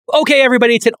Okay,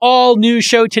 everybody, it's an all-new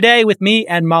show today with me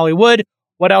and Molly Wood.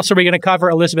 What else are we going to cover?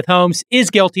 Elizabeth Holmes is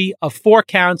guilty of 4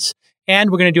 counts,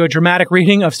 and we're going to do a dramatic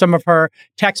reading of some of her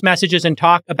text messages and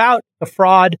talk about the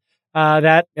fraud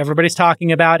that everybody's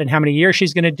talking about and how many years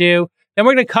she's going to do. Then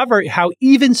we're going to cover how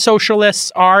even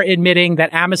socialists are admitting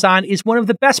that Amazon is one of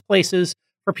the best places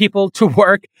for people to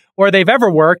work or they've ever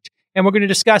worked. And we're going to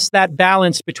discuss that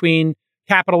balance between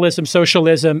capitalism,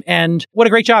 socialism, and what a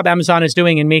great job Amazon is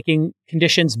doing in making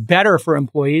conditions better for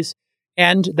employees,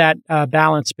 and that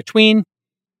balance between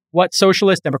what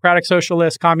socialists, democratic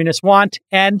socialists, communists want,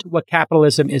 and what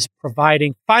capitalism is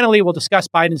providing. Finally, we'll discuss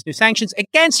Biden's new sanctions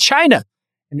against China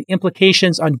and the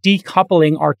implications on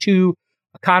decoupling our two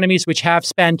economies, which have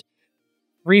spent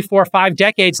 3, 4, 5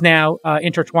 decades now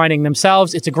intertwining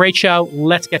themselves. It's a great show.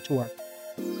 Let's get to work.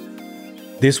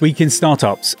 This Week in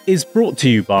Startups is brought to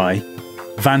you by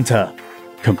Vanta.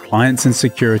 Compliance and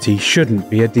security shouldn't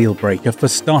be a deal breaker for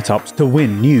startups to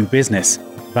win new business.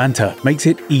 Vanta makes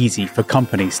it easy for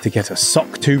companies to get a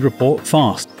SOC 2 report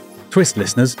fast. Twist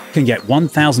listeners can get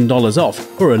 $1,000 off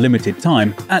for a limited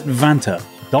time at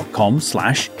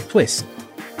vanta.com/twist.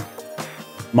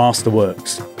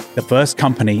 Masterworks, the first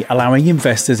company allowing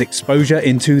investors exposure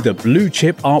into the blue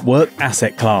chip artwork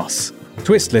asset class.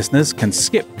 Twist listeners can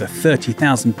skip the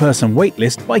 30,000 person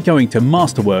waitlist by going to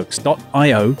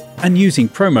masterworks.io and using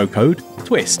promo code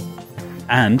TWIST.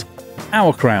 And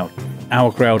Our Crowd.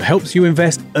 Our Crowd helps you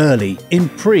invest early in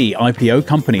pre-IPO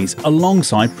companies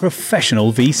alongside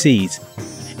professional VCs.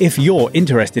 If you're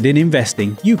interested in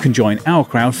investing, you can join Our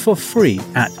Crowd for free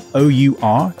at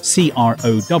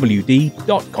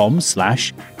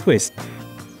ourcrowd.com/twist.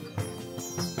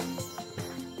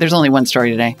 There's only one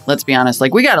story today. Let's be honest.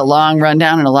 We got a long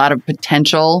rundown and a lot of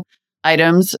potential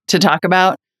items to talk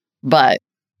about, but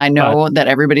I know that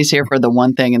everybody's here for the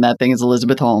one thing, and that thing is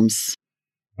Elizabeth Holmes.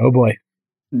 Oh boy.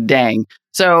 Dang.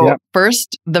 So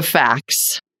First, the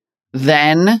facts,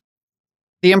 then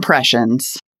the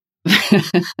impressions.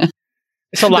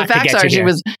 It's a lot the facts to get are to here.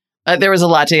 There was a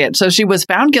lot to get. So she was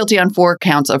found guilty on 4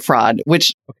 counts of fraud,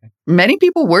 which many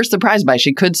people were surprised by.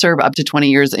 She could serve up to 20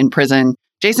 years in prison.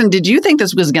 Jason, did you think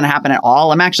this was going to happen at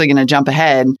all? I'm actually going to jump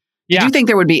ahead. Did you think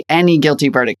there would be any guilty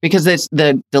verdict? Because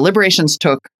the deliberations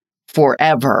took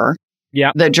forever.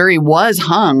 Yeah. The jury was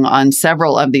hung on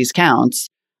several of these counts.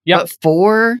 But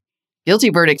 4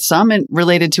 guilty verdicts, some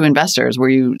related to investors. Were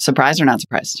you surprised or not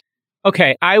surprised?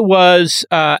 Okay, I was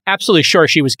absolutely sure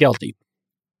she was guilty.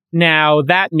 Now,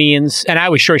 that means, and I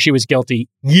was sure she was guilty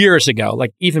years ago,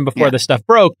 even before this stuff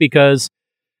broke, because,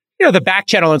 the back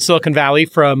channel in Silicon Valley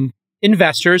from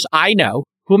investors I know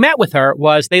who met with her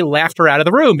was they laughed her out of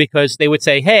the room because they would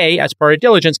say, hey, as part of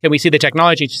diligence, can we see the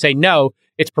technology? To say, no,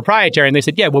 it's proprietary. And they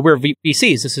said, yeah, well, we're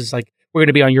VCs. This is we're going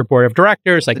to be on your board of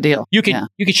directors. The deal. You can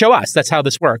show us. That's how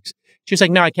this works. She was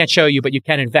like, no, I can't show you, but you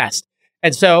can invest.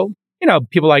 And so,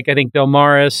 people like, I think Bill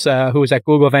Morris, who was at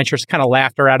Google Ventures, kind of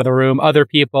laughed her out of the room. Other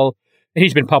people, and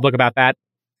he's been public about that.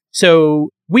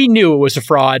 So we knew it was a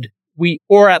fraud.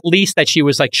 Or at least that she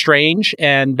was strange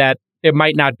and that there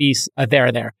might not be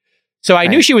there. So I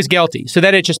knew she was guilty. So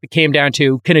then it just came down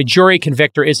to, can a jury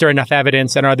convict her? Is there enough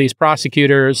evidence? And are these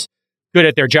prosecutors good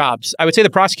at their jobs? I would say the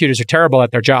prosecutors are terrible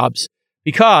at their jobs,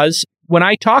 because when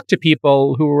I talked to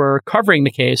people who were covering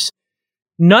the case,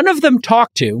 none of them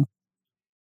talked to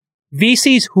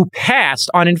VCs who passed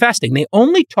on investing. They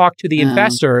only talked to the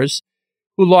investors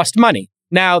who lost money.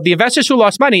 Now, the investors who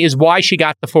lost money is why she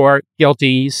got the 4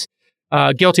 guilty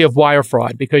of wire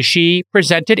fraud, because she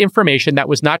presented information that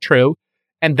was not true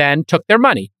and then took their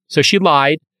money. So she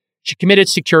lied. She committed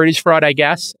securities fraud, I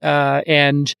guess.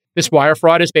 And this wire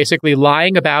fraud is basically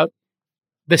lying about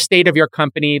the state of your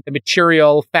company, the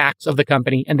material facts of the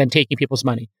company, and then taking people's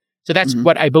money. So that's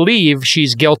what I believe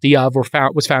she's guilty of or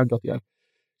was found guilty of.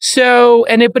 So,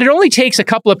 but it only takes a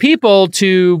couple of people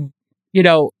to,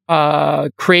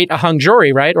 create a hung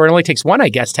jury, right? Or it only takes one, I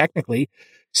guess, technically.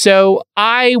 So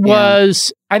I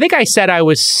think I said I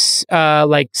was 60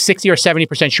 or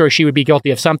 70% sure she would be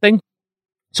guilty of something.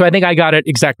 So I think I got it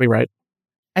exactly right.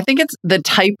 I think it's the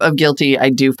type of guilty I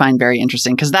do find very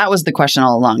interesting, because that was the question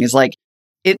all along, is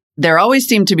there always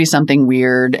seemed to be something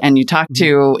weird. And you talk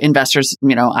to investors,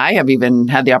 I have even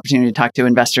had the opportunity to talk to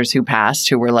investors who passed,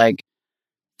 who were like,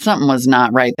 something was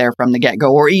not right there from the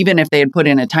get-go. Or even if they had put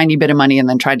in a tiny bit of money and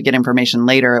then tried to get information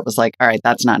later, it was like, all right,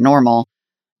 that's not normal.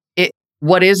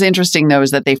 What is interesting, though,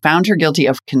 is that they found her guilty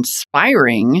of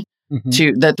conspiring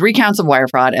to the 3 counts of wire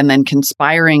fraud and then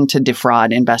conspiring to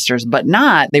defraud investors, but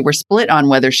they were split on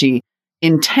whether she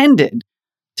intended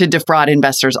to defraud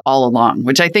investors all along,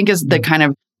 which I think is the kind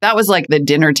of, that was the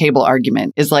dinner table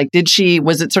argument, is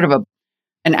was it sort of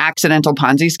an accidental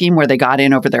Ponzi scheme where they got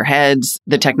in over their heads.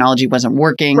 The technology wasn't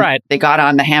working. Right. They got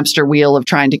on the hamster wheel of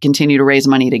trying to continue to raise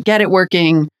money to get it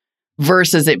working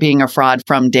versus it being a fraud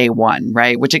from day one,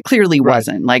 right? Which it clearly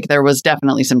wasn't. Like there was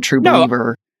definitely some true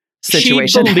believer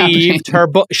situation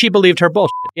she believed her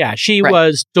bullshit. Yeah, she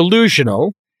was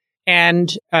delusional.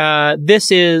 And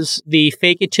this is the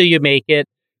fake it till you make it,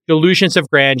 delusions of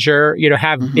grandeur,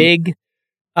 have big,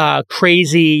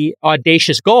 crazy,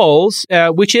 audacious goals,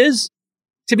 which is,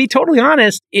 to be totally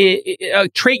honest, a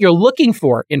trait you're looking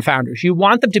for in founders. You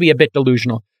want them to be a bit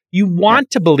delusional. You want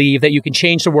to believe that you can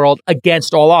change the world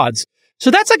against all odds.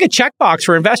 So that's like a checkbox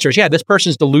for investors. Yeah, this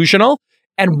person's delusional.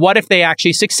 And what if they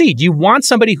actually succeed? You want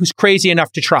somebody who's crazy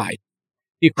enough to try.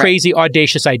 The crazy,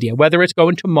 audacious idea, whether it's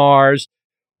going to Mars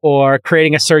or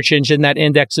creating a search engine that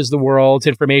indexes the world's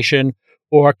information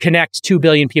or connects 2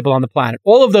 billion people on the planet.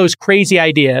 All of those crazy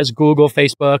ideas, Google,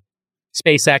 Facebook,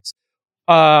 SpaceX,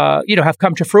 have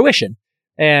come to fruition.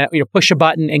 Push a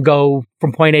button and go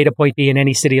from point A to point B in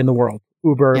any city in the world.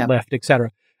 Uber, Lyft,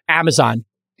 etc. Amazon,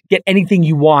 get anything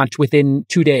you want within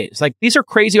 2 days. Like these are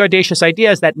crazy, audacious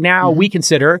ideas that now we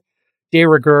consider de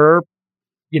rigueur,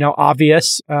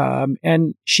 obvious.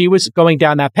 And she was going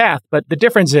down that path. But the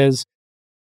difference is,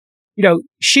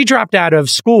 she dropped out of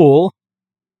school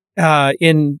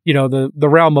in, the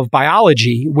realm of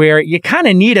biology where you kind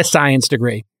of need a science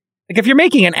degree. Like if you're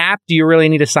making an app, do you really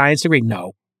need a science degree?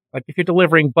 No. Like if you're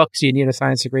delivering books, do you need a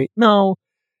science degree? No.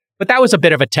 But that was a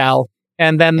bit of a tell.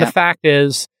 And then the fact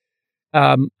is,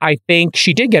 I think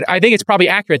it's probably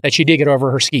accurate that she did get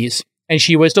over her skis and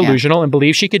she was delusional and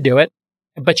believed she could do it,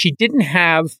 but she didn't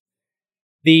have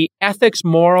the ethics,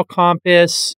 moral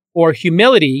compass, or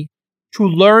humility to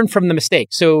learn from the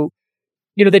mistakes. So,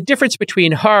 the difference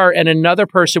between her and another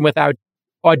person without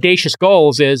audacious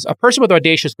goals is a person with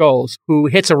audacious goals who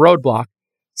hits a roadblock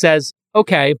says,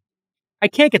 okay, I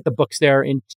can't get the books there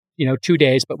in, 2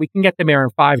 days, but we can get them there in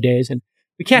 5 days. And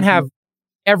we can't have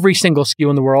every single SKU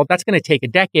in the world. That's going to take a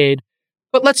decade,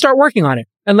 but let's start working on it.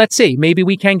 And let's see, maybe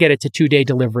we can get it to 2-day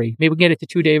delivery. Maybe we can get it to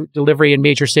 2-day delivery in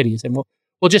major cities. And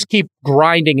we'll just keep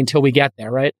grinding until we get there,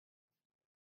 right?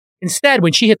 Instead,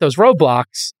 when she hit those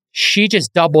roadblocks, she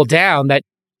just doubled down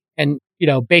and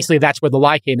basically that's where the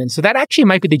lie came in. So that actually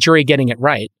might be the jury getting it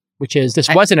right, which is this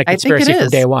wasn't a conspiracy from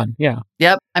day one. Yeah.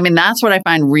 Yep. I mean, that's what I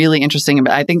find really interesting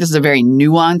about. I think this is a very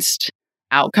nuanced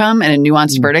outcome and a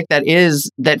nuanced verdict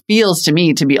that feels to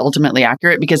me to be ultimately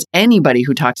accurate because anybody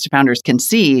who talks to founders can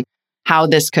see how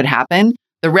this could happen.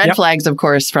 The red flags, of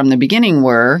course, from the beginning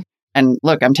were, and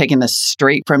look, I'm taking this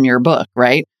straight from your book,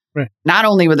 right? Not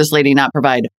only would this lady not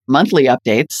provide monthly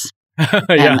updates,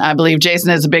 and I believe Jason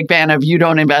is a big fan of you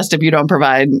don't invest if you don't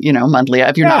provide, monthly,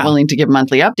 if you're not willing to give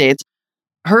monthly updates.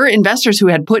 Her investors who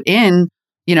had put in,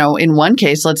 in one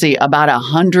case, let's see, about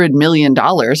 $100 million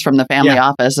from the family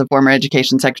office of former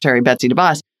Education Secretary Betsy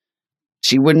DeVos,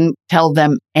 she wouldn't tell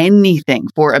them anything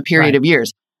for a period of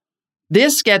years.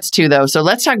 This gets to, though, so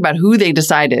let's talk about who they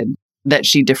decided that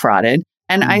she defrauded.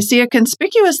 And I see a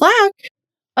conspicuous lack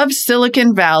of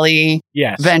Silicon Valley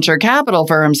venture capital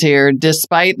firms here,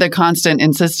 despite the constant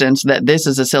insistence that this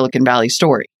is a Silicon Valley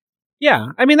story. Yeah.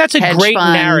 I mean, that's a great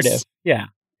narrative. Yeah.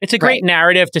 It's a great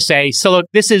narrative to say,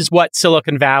 this is what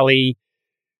Silicon Valley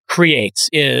creates,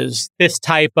 is this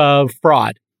type of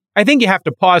fraud. I think you have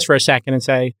to pause for a second and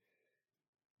say,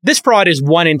 this fraud is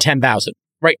 1 in 10,000,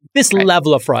 right? This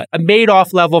level of fraud, a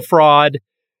Madoff level fraud,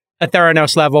 a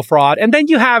Theranos level fraud. And then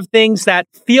you have things that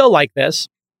feel like this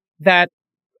that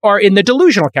are in the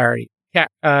delusional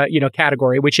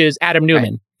category, which is Adam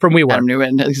Newman from WeWork. Adam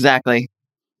Newman, exactly.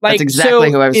 That's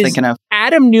exactly who I was thinking of.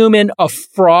 Adam Newman a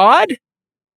fraud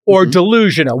or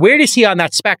delusional? Where is he on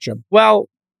that spectrum? Well,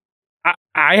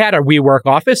 I had a WeWork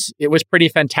office. It was pretty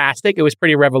fantastic. It was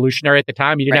pretty revolutionary at the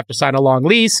time. You didn't have to sign a long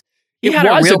lease. He had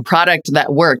a real product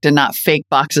that worked and not fake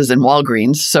boxes in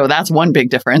Walgreens. So that's one big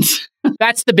difference.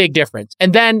 That's the big difference.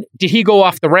 And then did he go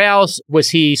off the rails? Was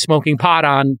he smoking pot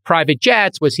on private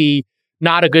jets? Was he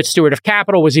not a good steward of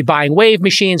capital? Was he buying wave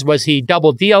machines? Was he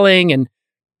double dealing and,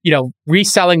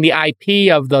 reselling the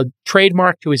IP of the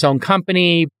trademark to his own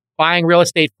company, buying real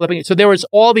estate, flipping it? So there was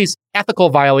all these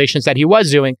ethical violations that he was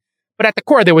doing, but at the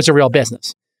core, there was a real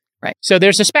business. Right. So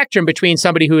there's a spectrum between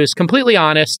somebody who is completely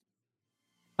honest,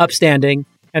 upstanding,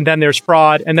 and then there's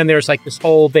fraud, and then there's like this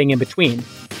whole thing in between.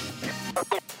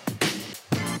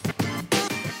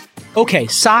 Okay,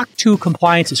 SOC 2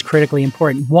 compliance is critically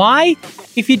important. Why?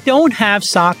 If you don't have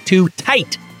SOC 2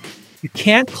 tight, you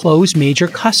can't close major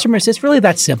customers. It's really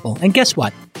that simple. And guess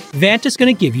what? Vanta's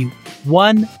going to give you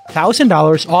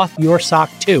 $1,000 off your SOC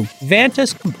 2.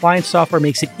 Vanta's compliance software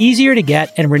makes it easier to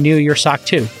get and renew your SOC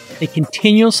 2. They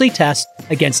continuously test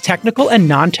against technical and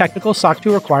non-technical SOC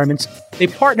 2 requirements. They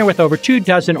partner with over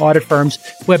 24 audit firms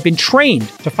who have been trained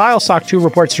to file SOC 2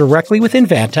 reports directly within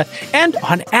Vanta. And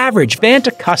on average,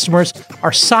 Vanta customers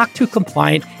are SOC 2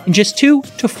 compliant in just 2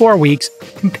 to 4 weeks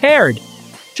compared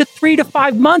to 3 to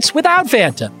 5 months without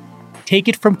Vanta. Take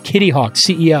it from Kitty Hawk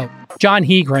CEO John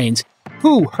Hegrains,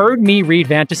 who heard me read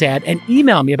Vanta's ad and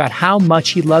emailed me about how much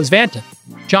he loves Vanta.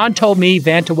 John told me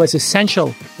Vanta was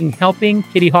essential in helping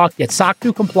Kitty Hawk get SOC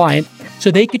 2 compliant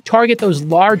so they could target those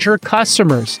larger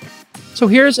customers. So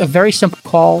here's a very simple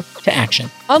call to action.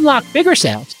 Unlock bigger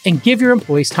sales and give your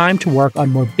employees time to work on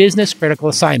more business-critical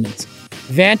assignments.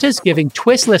 Vanta's giving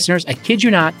Twist listeners, I kid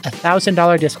you not, a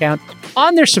 $1,000 discount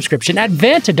on their subscription at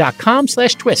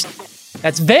vanta.com/twist.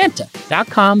 That's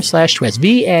vanta.com/twist,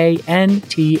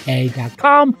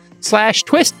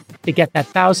 vanta.com/twist to get that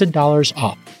 $1,000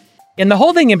 off. And the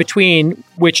whole thing in between,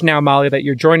 which now, Molly, that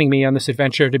you're joining me on this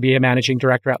adventure to be a managing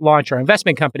director at Launch, our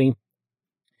investment company,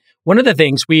 one of the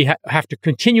things we have to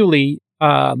continually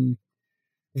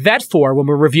vet for when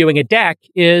we're reviewing a deck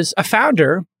is a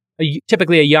founder,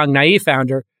 typically a young, naive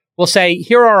founder, will say,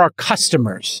 here are our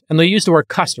customers. And they'll use the word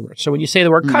customer. So when you say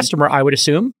the word customer, I would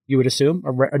assume, you would assume,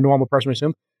 a normal person would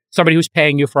assume, somebody who's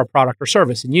paying you for a product or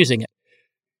service and using it.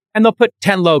 And they'll put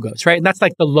 10 logos, right? And that's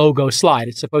like the logo slide.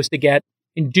 It's supposed to get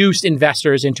induced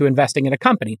investors into investing in a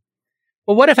company.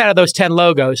 Well, what if out of those 10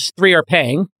 logos, 3 are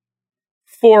paying,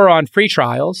 4 are on free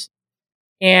trials,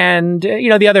 and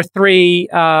the other 3,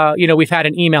 we've had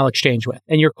an email exchange with,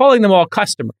 and you're calling them all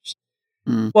customers.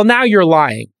 Well, now you're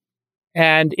lying.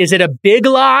 And is it a big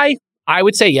lie? I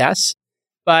would say yes.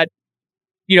 But,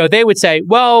 they would say,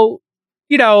 well,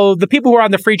 the people who are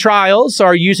on the free trials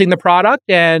are using the product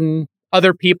and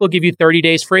other people give you 30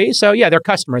 days free. So yeah, they're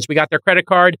customers. We got their credit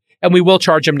card and we will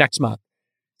charge them next month.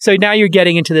 So now you're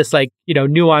getting into this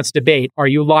nuanced debate. Are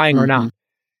you lying or not?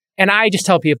 And I just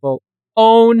tell people,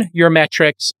 own your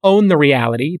metrics, own the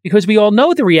reality, because we all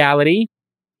know the reality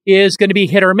is going to be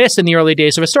hit or miss in the early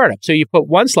days of a startup. So you put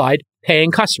one slide,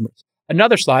 paying customers,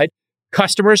 another slide,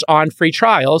 customers on free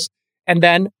trials, and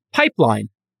then pipeline.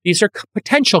 These are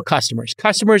potential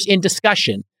customers in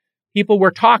discussion, people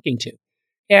we're talking to.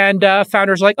 And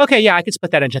founders are like, okay, yeah, I could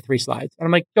split that into 3 slides. And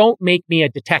I'm like, don't make me a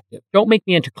detective. Don't make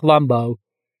me into Columbo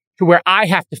to where I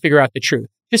have to figure out the truth.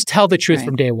 Just tell the truth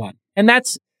from day one. And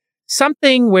that's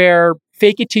something where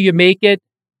fake it till you make it,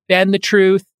 bend the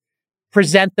truth,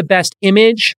 present the best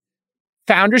image.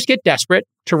 Founders get desperate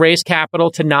to raise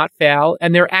capital, to not fail,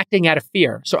 and they're acting out of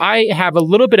fear. So I have a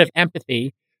little bit of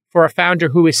empathy for a founder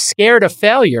who is scared of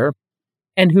failure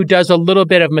and who does a little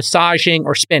bit of massaging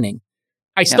or spinning.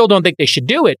 I still don't think they should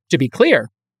do it, to be clear,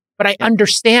 but I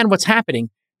understand what's happening.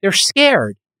 They're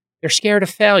scared. They're scared of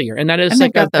failure. And that is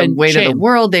they've got the weight of the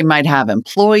world. They might have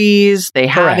employees. They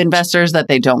have investors that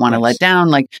they don't want to let down.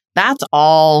 Like, that's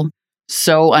all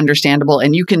so understandable.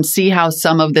 And you can see how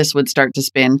some of this would start to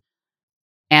spin.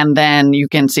 And then you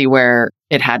can see where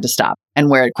it had to stop and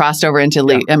where it crossed over into,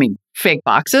 fake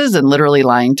boxes and literally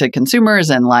lying to consumers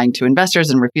and lying to investors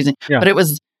and refusing. Yeah. But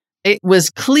it was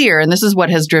clear, and this is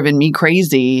what has driven me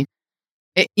crazy.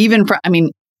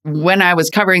 When I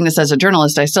was covering this as a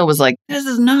journalist, I still was like, this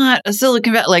is not a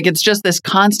Silicon Valley. Like, it's just this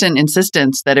constant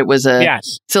insistence that it was a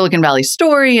Silicon Valley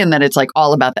story and that it's like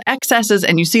all about the excesses.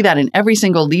 And you see that in every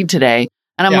single lead today.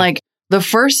 And I'm like, the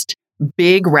first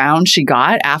big round she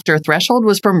got after Threshold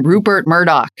was from Rupert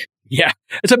Murdoch. Yeah,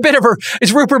 it's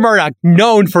Rupert Murdoch,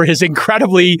 known for his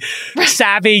incredibly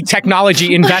savvy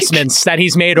technology investments that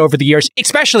he's made over the years,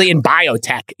 especially in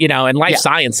biotech, and life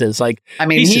sciences.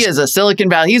 He is a Silicon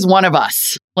Valley. He's one of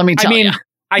us. Let me tell you.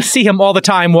 I see him all the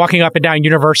time walking up and down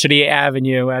University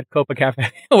Avenue at Copa Cafe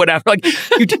or whatever.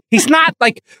 He's not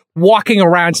walking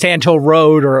around Sand Hill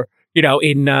Road or,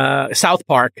 in South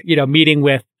Park, meeting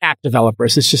with app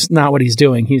developers. It's just not what he's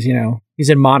doing. He's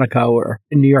in Monaco or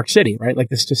in New York City, right?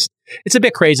 It's a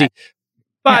bit crazy.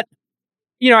 But,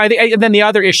 and then the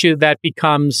other issue that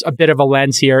becomes a bit of a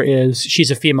lens here is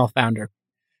she's a female founder.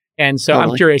 And so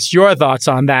I'm curious your thoughts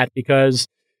on that, because,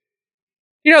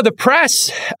 the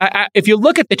press, if you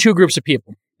look at the two groups of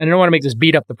people, and I don't want to make this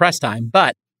beat up the press time,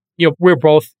 but, we're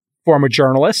both former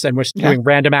journalists and we're doing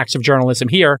random acts of journalism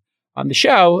here on the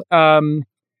show.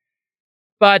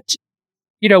 But,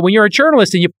 when you're a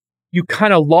journalist and you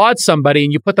kind of laud somebody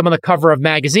and you put them on the cover of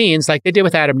magazines like they did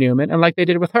with Adam Newman and like they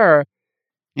did with her,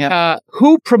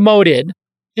 who promoted,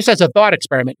 just as a thought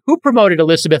experiment, who promoted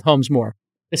Elizabeth Holmes more?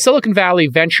 The Silicon Valley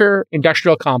venture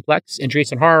industrial complex,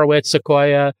 Andreessen Horowitz,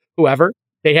 Sequoia, whoever.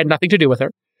 They had nothing to do with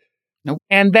her. Nope.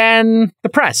 And then the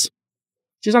press.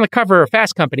 She's on the cover of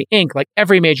Fast Company, Inc., like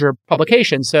every major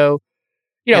publication. So,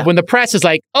 when the press is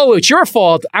like, oh, it's your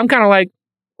fault, I'm kind of like,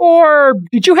 or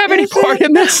did you have any part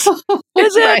in this? Is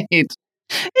it? Right.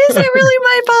 Is it really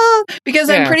my fault? Because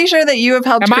I'm pretty sure that you have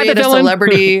helped create a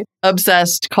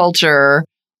celebrity-obsessed culture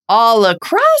all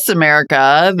across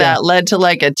America that led to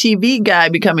like a TV guy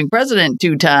becoming president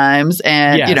 2 times.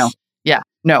 And,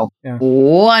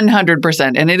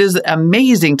 100%. And it is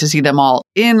amazing to see them all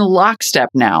in lockstep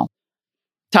now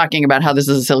talking about how this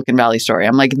is a Silicon Valley story.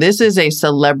 I'm like, this is a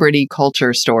celebrity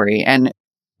culture story and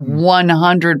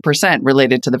 100%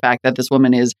 related to the fact that this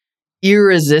woman is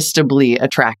irresistibly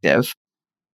attractive.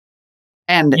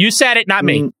 And you said it, not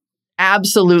me.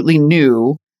 Absolutely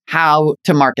knew how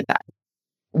to market that.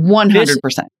 100%.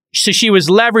 So she was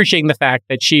leveraging the fact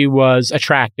that she was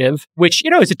attractive, which,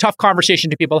 is a tough conversation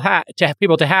to people to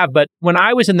have. But when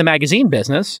I was in the magazine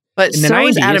business, but so 90s,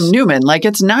 is Adam Newman. Like,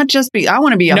 it's not just I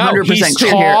want to be 100%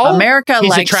 clear here. America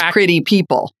likes pretty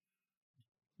people.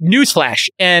 Newsflash.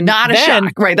 And not a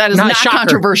shock. Right. That is not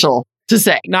controversial to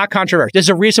say. Not controversial. There's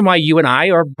a reason why you and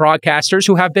I are broadcasters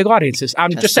who have big audiences.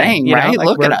 I'm just saying, right?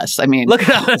 Look at us. I mean, look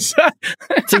at us.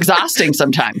 It's exhausting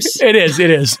sometimes. It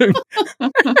is.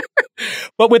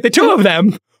 But with the two of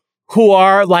them, who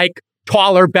are like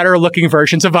taller, better looking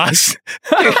versions of us.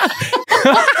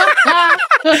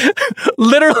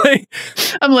 Literally.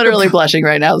 I'm literally blushing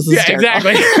right now. This is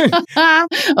exactly.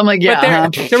 I'm like,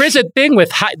 But there is a thing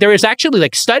with there is actually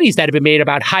like studies that have been made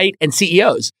about height and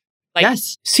CEOs. Like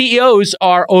CEOs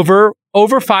are over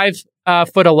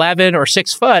 5'11" or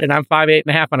 6 foot, and I'm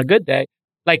 5'8.5" on a good day.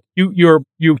 Like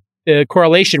the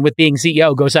correlation with being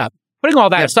CEO goes up. Putting all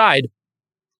that aside,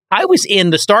 I was in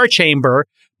the Star Chamber,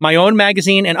 my own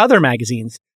magazine and other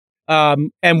magazines,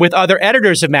 and with other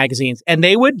editors of magazines, and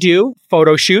they would do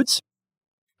photo shoots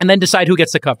and then decide who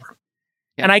gets the cover.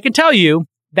 Yeah. And I can tell you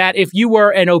that if you were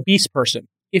an obese person,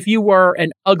 if you were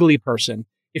an ugly person,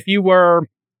 if you were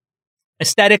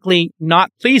aesthetically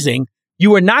not pleasing, you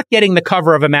were not getting the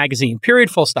cover of a magazine, period,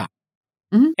 full stop.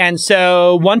 Mm-hmm. And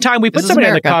so one time we put somebody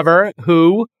on the cover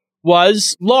who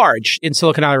was large in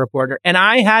Silicon Valley Reporter. And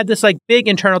I had this like big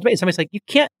internal debate. Somebody's like, you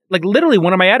can't, like literally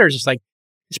one of my editors is like,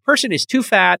 this person is too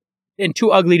fat and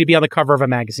too ugly to be on the cover of a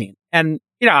magazine. And,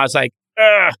 I was like,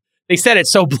 ugh. They said it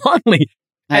so bluntly.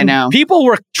 I know. People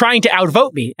were trying to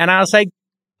outvote me. And I was like,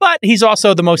 but he's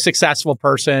also the most successful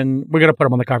person. We're going to put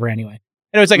him on the cover anyway.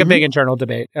 And it was like a big internal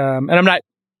debate. And I'm not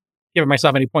giving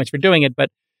myself any points for doing it, but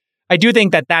I do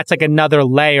think that that's like another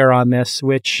layer on this,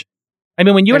 which, I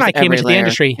mean, when you and I came into the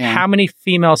industry, how many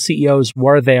female CEOs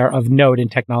were there of note in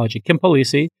technology? Kim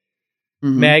Polisi,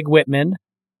 Meg Whitman.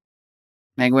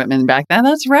 Meg Whitman back then.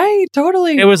 That's right.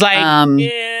 Totally. It was like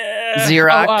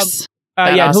Xerox.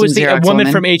 Who was a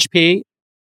woman from HP?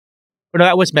 No,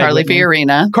 that was Meg Carly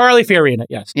Fiorina. Carly Fiorina,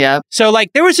 yes. Yeah. So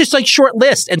like there was this like short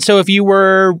list. And so if you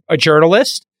were a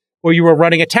journalist or you were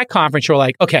running a tech conference, you're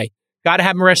like, okay, got to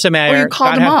have Marissa Mayer. Or you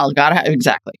called them all. Got to have,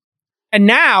 exactly. And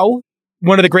now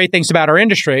one of the great things about our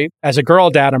industry, as a girl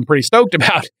dad, I'm pretty stoked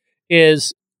about,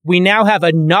 is we now have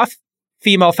enough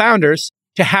female founders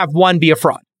to have one be a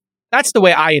fraud. That's the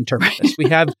way I interpret this. We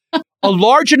have a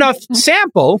large enough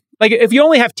sample. Like if you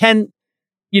only have 10,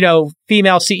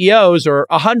 female CEOs or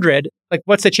 100, like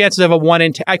what's the chances of a 1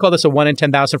 in 10? I call this a 1 in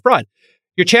 10,000 fraud.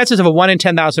 Your chances of a 1 in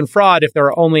 10,000 fraud, if there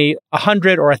are only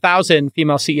 100 or 1,000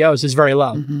 female CEOs, is very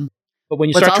low. Mm-hmm. But when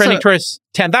you start trending towards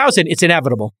 10,000, it's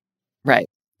inevitable. Right.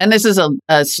 And this is a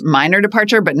minor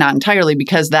departure, but not entirely,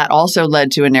 because that also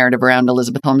led to a narrative around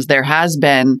Elizabeth Holmes. There has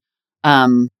been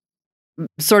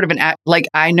sort of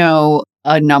I know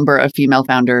a number of female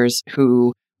founders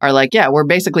who are like, yeah, we're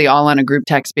basically all on a group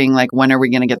text being like, when are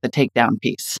we going to get the takedown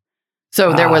piece?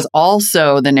 So there was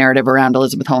also the narrative around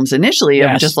Elizabeth Holmes initially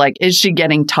of just like, is she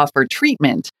getting tougher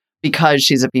treatment because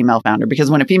she's a female founder? Because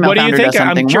when a female founder does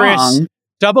something wrong...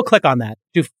 Double click on that.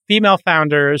 Do female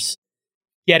founders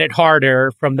get it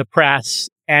harder from the press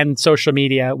and social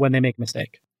media when they make a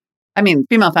mistake? I mean,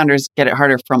 female founders get it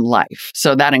harder from life.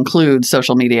 So that includes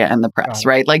social media and the press,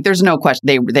 right? Like there's no question.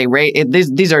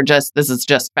 This is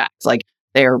just facts. Like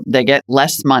they get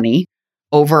less money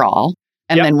overall.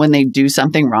 And then when they do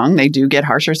something wrong, they do get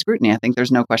harsher scrutiny. I think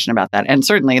there's no question about that. And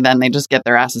certainly then they just get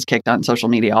their asses kicked on social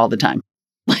media all the time.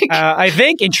 I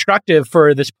think instructive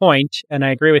for this point, and I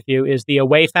agree with you, is the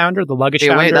Away founder, the luggage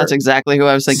founder. That's exactly who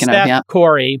I was thinking of. Yeah,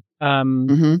 Corey.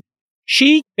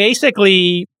 She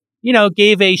basically,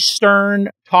 gave a stern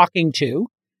talking to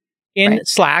in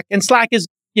Slack, and Slack is,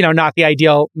 not the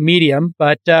ideal medium,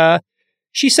 but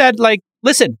she said, like,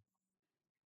 listen,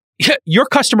 your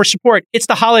customer support, it's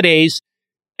the holidays.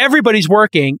 Everybody's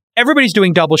working. Everybody's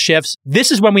doing double shifts.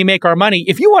 This is when we make our money.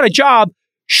 If you want a job,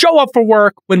 show up for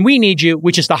work when we need you,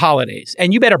 which is the holidays,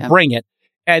 and you better bring it.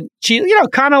 And she,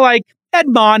 kind of like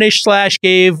admonished /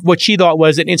 gave what she thought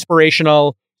was an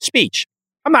inspirational speech.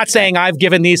 I'm not saying I've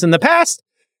given these in the past,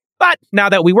 but now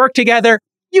that we work together,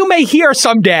 you may hear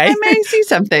someday. I may see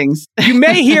some things. You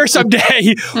may hear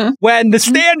someday when the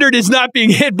standard is not being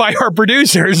hit by our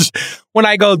producers, when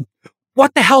I go,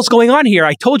 what the hell's going on here?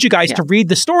 I told you guys to read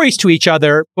the stories to each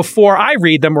other before I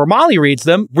read them or Molly reads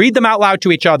them. Read them out loud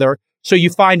to each other so you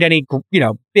find any,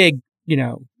 big,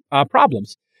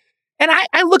 problems. And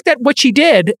I looked at what she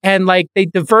did and like they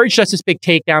diverged us this big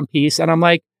takedown piece. And I'm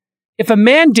like, if a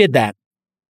man did that,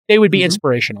 they would be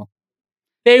inspirational.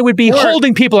 They would be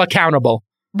holding people accountable.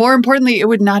 More importantly, it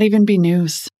would not even be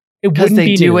news. It wouldn't be news.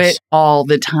 Because they do it all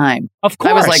the time. Of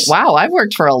course. I was like, wow, I've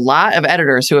worked for a lot of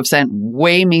editors who have sent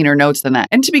way meaner notes than that.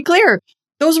 And to be clear,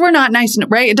 those were not nice,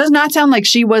 right? It does not sound like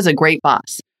she was a great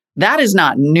boss. That is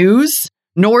not news,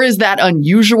 nor is that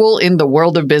unusual in the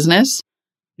world of business.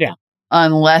 Yeah.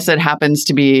 Unless it happens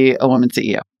to be a woman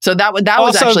CEO. So that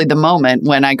was actually the moment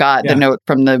when I got the note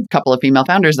from the couple of female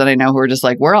founders that I know who were just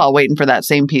like, we're all waiting for that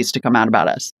same piece to come out about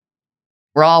us.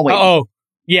 We're all waiting. Oh,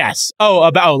 yes.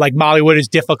 About like Molly Wood is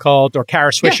difficult or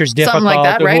Kara Swisher's difficult like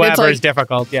that, or right? whoever is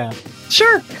difficult. Yeah.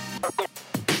 Sure.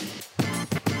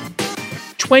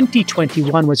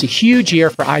 2021 was a huge year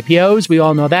for IPOs. We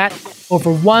all know that.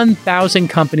 Over 1,000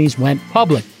 companies went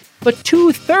public. But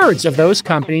 2/3 of those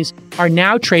companies are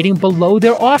now trading below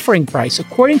their offering price,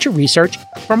 according to research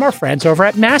from our friends over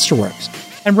at Masterworks.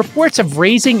 And reports of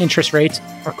raising interest rates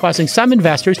are causing some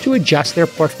investors to adjust their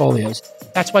portfolios.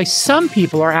 That's why some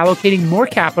people are allocating more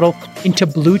capital into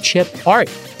blue chip art.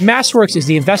 Masterworks is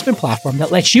the investment platform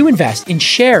that lets you invest in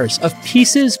shares of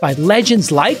pieces by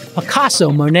legends like Picasso,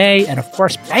 Monet, and of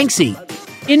course, Banksy.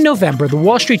 In November, the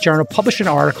Wall Street Journal published an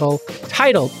article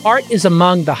titled, "Art is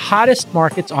Among the Hottest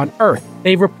Markets on Earth."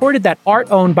 They reported that art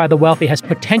owned by the wealthy has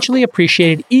potentially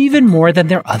appreciated even more than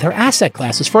their other asset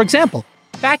classes. For example,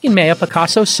 back in May, a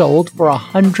Picasso sold for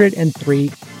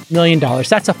 $103 million.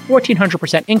 That's a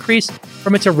 1,400% increase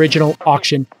from its original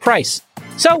auction price.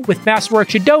 So with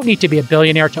Masterworks, you don't need to be a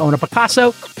billionaire to own a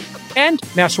Picasso. And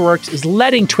Masterworks is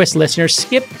letting Twist listeners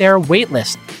skip their wait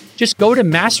list. Just go to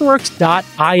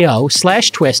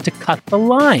masterworks.io/twist to cut the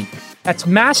line. That's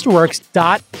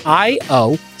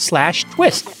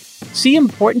masterworks.io/twist. See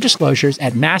important disclosures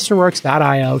at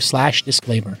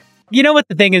masterworks.io/disclaimer. You know what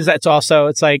the thing is?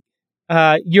 It's like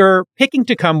you're picking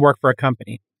to come work for a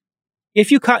company.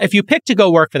 If you pick to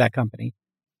go work for that company,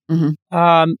 and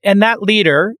that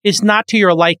leader is not to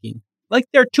your liking, like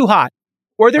they're too hot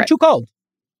or they're too cold,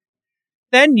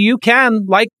 then you can,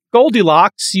 like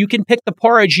Goldilocks, you can pick the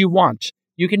porridge you want.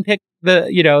 You can pick the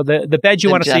bed you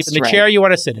want to sleep in, the chair you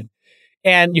want to sit in,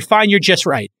 and you find you're just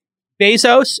right.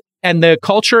 Bezos and the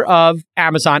culture of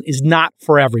Amazon is not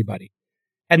for everybody.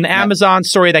 And the Amazon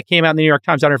story that came out in the New York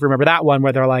Times, I don't know if you remember that one,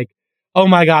 where they're like, oh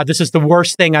my God, this is the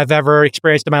worst thing I've ever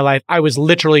experienced in my life. I was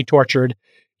literally tortured.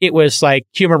 It was like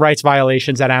human rights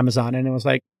violations at Amazon. And it was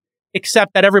like,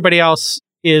 except that everybody else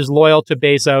is loyal to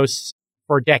Bezos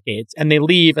for decades and they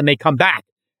leave and they come back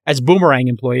as boomerang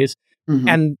employees.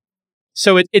 And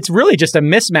so it's really just a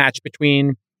mismatch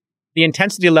between the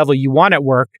intensity level you want at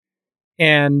work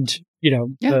and,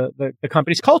 the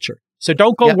company's culture. So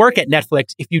don't go work at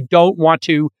Netflix if you don't want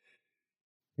to.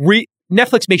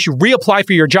 Netflix makes you reapply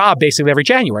for your job basically every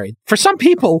January. For some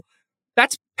people,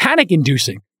 that's panic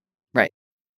inducing. Right.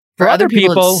 For other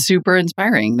people, it's super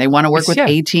inspiring. They want to work with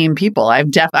A-team people. I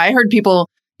heard people,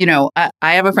 I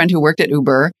have a friend who worked at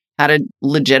Uber, had a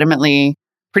legitimately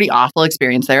pretty awful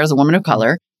experience there as a woman of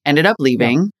color, ended up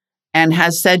leaving, and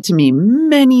has said to me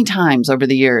many times over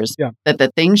the years that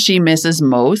the thing she misses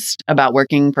most about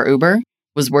working for Uber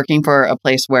was working for a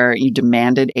place where you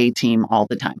demanded A-team all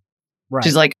the time. Right.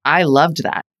 She's like, I loved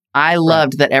that. I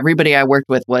loved that everybody I worked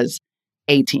with was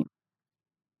A-team.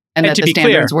 And that the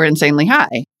standards were insanely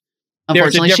high.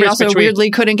 Unfortunately, she also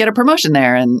weirdly couldn't get a promotion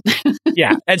there. And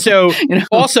and so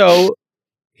also,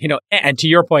 and to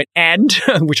your point,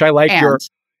 which I like your approach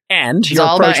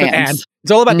with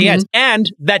it's all about the ends.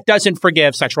 And that doesn't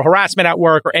forgive sexual harassment at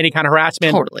work or any kind of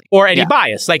harassment or any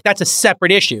bias. Like that's a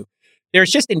separate issue.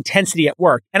 There's just intensity at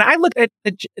work. And I look at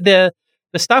the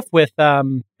stuff with,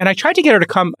 and I tried to get her to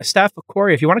come, Steph,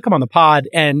 Corey, if you want to come on the pod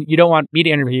and you don't want me to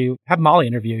interview, have Molly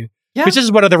interview you. Yeah. Because this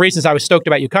is one of the reasons I was stoked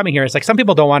about you coming here. It's like some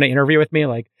people don't want to interview with me,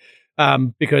 like,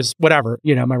 because whatever,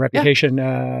 my reputation,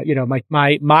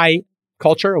 my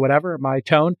culture or whatever, my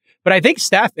tone. But I think,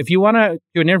 Steph, if you want to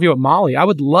do an interview with Molly, I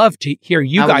would love to hear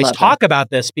you guys talk about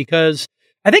this because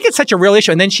I think it's such a real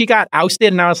issue. And then she got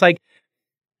ousted and I was like,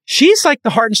 she's like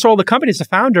the heart and soul of the company as a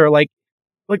founder. Like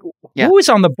who is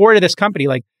on the board of this company?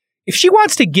 Like, if she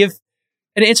wants to give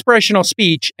an inspirational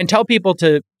speech and tell people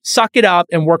to suck it up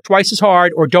and work twice as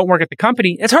hard or don't work at the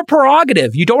company, it's her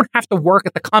prerogative. You don't have to work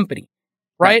at the company,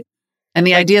 right? And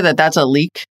the idea that that's a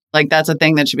leak, like that's a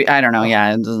thing that should be, I don't know.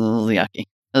 Yeah, it's a little yucky.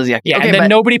 It was yucky. Yeah, okay, and then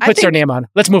nobody puts their name on it.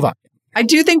 Let's move on. I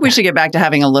do think we should get back to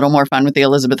having a little more fun with the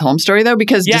Elizabeth Holmes story, though,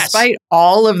 because despite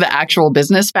all of the actual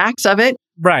business facts of it,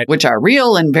 right, which are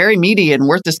real and very meaty and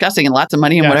worth discussing and lots of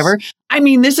money and whatever, I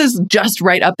mean, this is just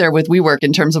right up there with WeWork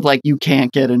in terms of like, you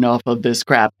can't get enough of this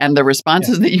crap. And the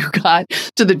responses that you got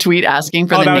to the tweet asking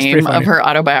for the name of her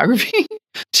autobiography,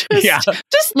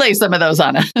 just lay some of those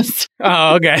on us.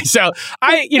 Oh, okay. So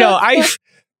I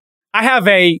have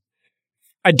a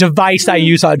device I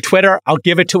use on Twitter. I'll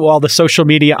give it to all the social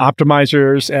media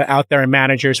optimizers out there and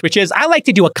managers, which is I like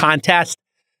to do a contest,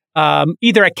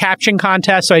 either a caption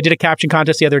contest. So I did a caption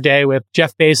contest the other day with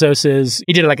Jeff Bezos's,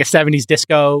 he did like a 70s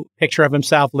disco picture of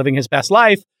himself living his best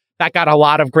life. That got a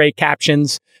lot of great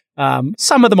captions.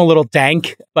 Some of them a little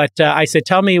dank, but I said,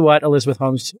 tell me what Elizabeth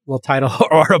Holmes will title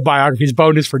her autobiography's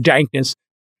bonus for dankness.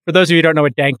 For those of you who don't know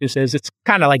what dankness is, it's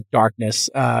kind of like darkness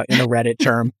in a Reddit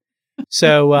term.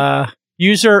 So,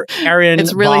 user Aaron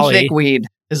It's really Bali. thick weed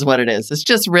is what it is. It's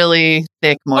just really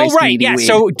thick, moist, meaty weed.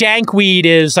 So dank weed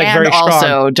is like and very strong. And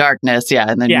also darkness,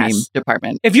 in the meme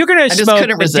department. If you're going to smoke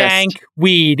the dank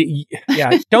weed,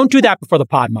 don't do that before the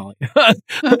pod, Molly.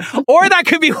 Or that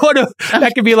could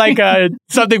be like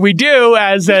something we do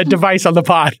as a device on the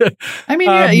pod. I mean,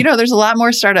 there's a lot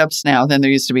more startups now than there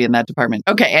used to be in that department.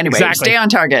 Okay, anyway, stay on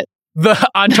target.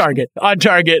 On target,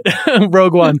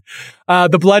 Rogue One.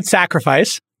 The blood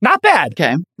sacrifice. Not bad.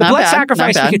 Okay. The blood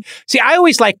sacrifice. See, I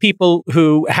always like people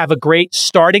who have a great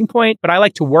starting point, but I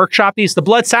like to workshop these. The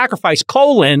blood sacrifice,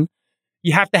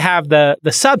 you have to have the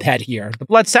subhead here. The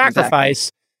blood sacrifice,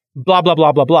 blah, blah,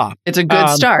 blah, blah, blah. It's a good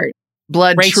start.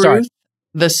 Blood Truth, start.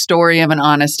 The story of an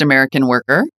honest American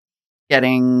worker.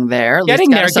 Getting there. Got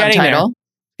a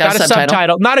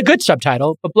subtitle. Not a good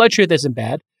subtitle, but Blood Truth isn't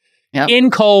bad. Yep.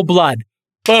 In Cold Blood.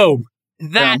 Boom.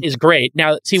 That is great.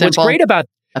 Now, see, what's great about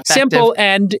effective. Simple,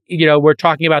 and we're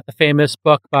talking about the famous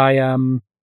book by John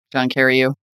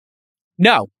Carreyrou.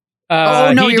 No,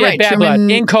 no, you're right. Bad Blood.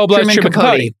 In Cold Blood, Truman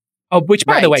Capote. Oh, which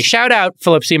by the way, shout out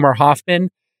Philip Seymour Hoffman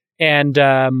and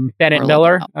Bennett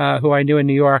Miller, who I knew in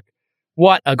New York.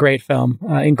 What a great film,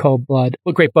 In Cold Blood.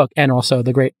 What a great book, and also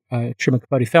the great Truman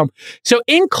Capote film. So,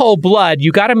 In Cold Blood,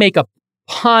 you got to make a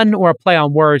pun or a play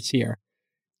on words here.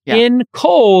 Yeah. In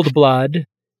Cold Blood.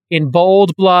 In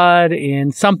bold blood,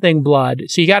 in something blood.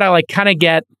 So you got to like kind of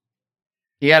get...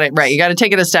 You got to You got to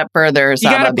take it a step further,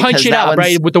 Saba, you got to punch it up,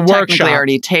 right? With the workshop. Technically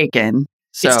already taken.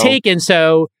 So. It's taken,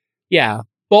 so yeah.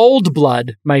 Bold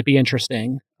blood might be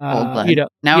interesting. Bold blood.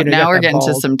 Now we're getting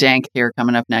to some dank here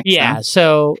coming up next. Yeah,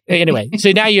 so anyway.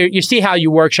 So now you see how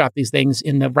you workshop these things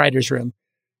in the writer's room.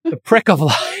 The prick of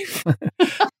life.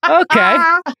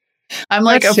 Okay. I'm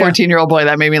like a 14-year-old boy.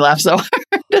 That made me laugh so hard.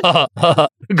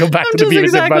 Go back to the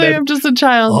Beavis and Butthead. I'm just a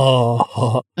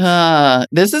child.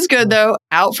 This is good, though.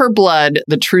 Out for Blood,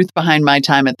 the truth behind my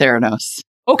time at Theranos.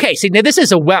 Okay, see, now this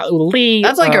is Lee.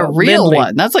 That's like a real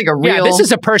one. That's like a real... Yeah, this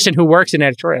is a person who works in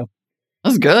editorial.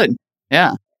 That's good.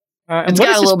 Yeah. It's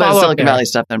got a little bit of Silicon Valley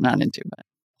stuff that I'm not into. But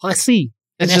let's see.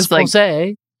 It's just like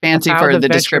fancy for the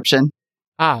description.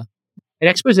 An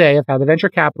expose of how the venture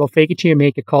capital fake it till you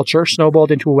make it culture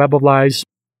snowballed into a web of lies,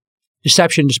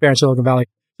 deception, despair in Silicon Valley.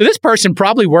 So this person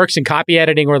probably works in copy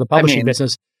editing or the publishing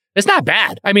business. It's not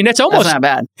bad. I mean, that's almost not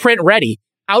bad. Print ready.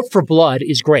 Out for Blood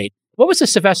is great. What was the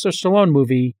Sylvester Stallone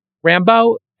movie?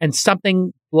 Rambo and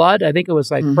something blood? I think it was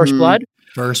like First Blood.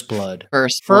 First Blood.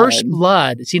 First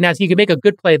Blood. See, now you can make a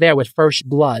good play there with First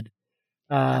Blood.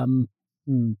 The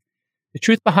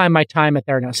truth behind my time at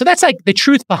Theranos. So that's like the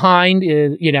truth behind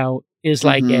is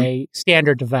like a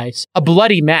standard device. A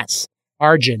bloody mess.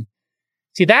 Arjun.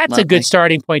 See, that's a good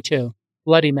starting point too.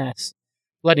 Bloody mess.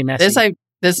 Bloody mess.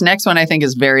 This next one I think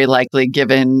is very likely,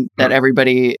 given that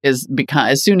everybody is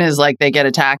as soon as like they get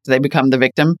attacked, they become the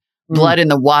victim. Blood in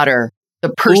the Water.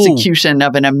 The persecution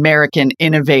of an American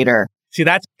innovator. See,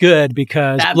 that's good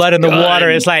because Blood in the Water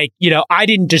is like, I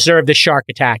didn't deserve the shark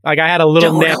attack. Like I had a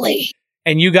little nip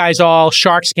and you guys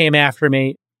sharks came after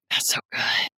me. That's so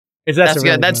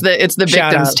good. That's good. It's the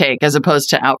victim's take as opposed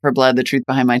to Out for Blood, the truth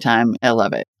behind my time. I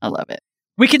love it.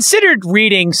 We considered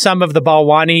reading some of the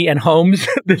Balwani and Holmes.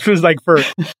 This was like for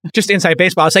just Inside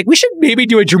Baseball. It's like, we should maybe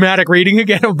do a dramatic reading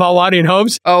again of Balwani and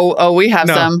Holmes. Oh, we have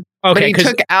some. Okay, but he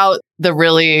took out the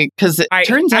because it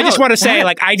turns out... I just want to say,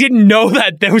 like, I didn't know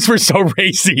that those were so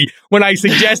racy when I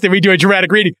suggested we do a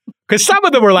dramatic reading. Because some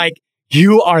of them were like,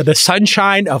 you are the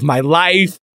sunshine of my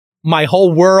life, my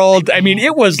whole world. I mean,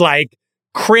 it was like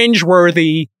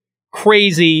cringeworthy,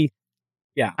 crazy.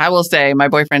 Yeah. I will say my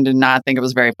boyfriend did not think it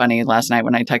was very funny last night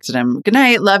when I texted him, "Good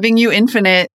night, loving you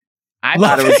infinite." I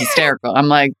thought it was hysterical. I'm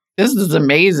like, this is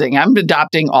amazing. I'm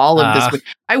adopting all of this.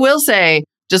 I will say,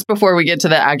 just before we get to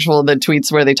the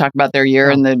tweets where they talk about their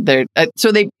year and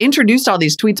so they introduced all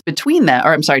these tweets between them,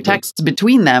 or I'm sorry, texts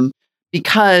between them,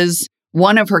 because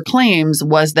one of her claims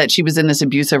was that she was in this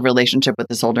abusive relationship with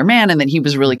this older man and that he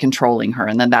was really controlling her.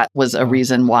 And then that was a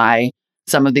reason why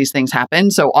some of these things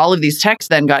happened. So all of these texts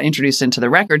then got introduced into the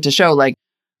record to show like,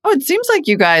 oh, it seems like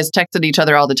you guys texted each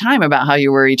other all the time about how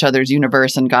you were each other's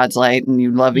universe and God's light and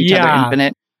you love each other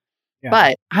infinite. Yeah.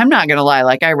 But I'm not going to lie.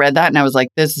 Like I read that and I was like,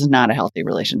 this is not a healthy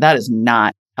relation. That is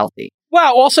not healthy.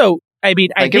 Well, also, I mean,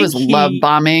 I think it was love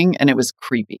bombing and it was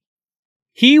creepy.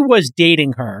 He was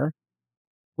dating her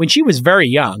when she was very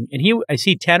young, and I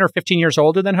see 10 or 15 years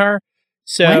older than her.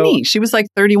 So she was like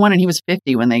 31 and he was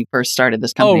 50 when they first started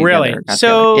this company. Oh, really?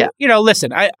 So,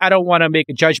 listen, I don't want to make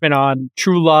a judgment on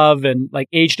true love and like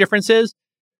age differences.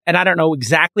 And I don't know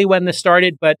exactly when this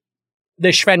started, but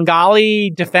the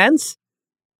Svengali defense,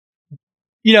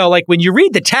 like when you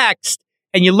read the text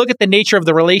and you look at the nature of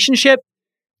the relationship,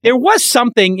 there was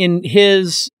something in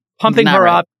his pumping her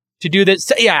up to do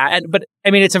this. Yeah. But I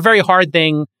mean, it's a very hard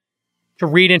thing to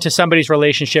read into somebody's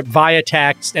relationship via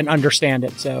text and understand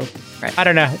it. So I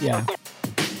don't know. Yeah.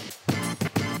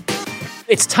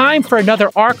 It's time for another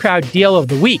Our Crowd deal of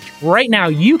the week. Right now,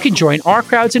 you can join Our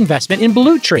Crowd's investment in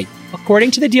Blue Tree.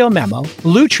 According to the deal memo,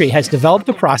 Blue Tree has developed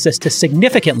a process to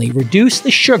significantly reduce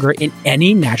the sugar in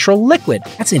any natural liquid.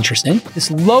 That's interesting. This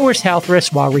lowers health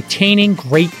risks while retaining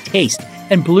great taste.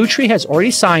 And Blue Tree has already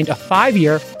signed a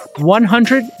 5-year,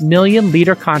 100 million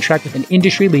liter contract with an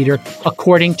industry leader,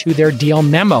 according to their deal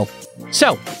memo.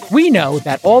 So we know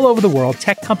that all over the world,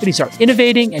 tech companies are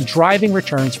innovating and driving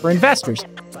returns for investors.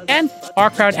 And Our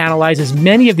Crowd analyzes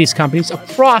many of these companies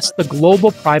across the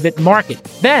global private market.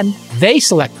 Then they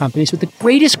select companies with the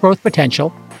greatest growth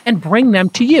potential and bring them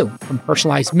to you, from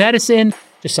personalized medicine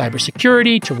to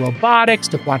cybersecurity to robotics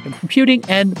to quantum computing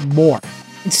and more.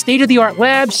 In state-of-the-art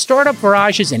labs, startup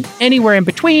garages, and anywhere in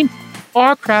between,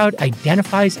 Our Crowd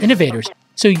identifies innovators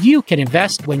so you can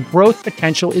invest when growth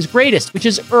potential is greatest, which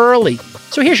is early.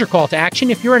 So here's your call to action.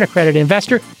 If you're an accredited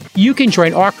investor, you can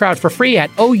join Our Crowd for free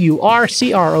at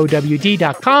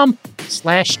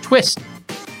ourcrowd.com/twist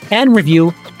and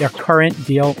review their current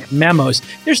deal memos.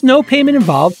 There's no payment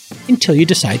involved until you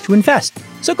decide to invest.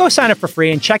 So go sign up for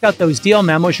free and check out those deal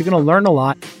memos. You're going to learn a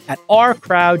lot at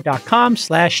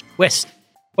ourcrowd.com/twist.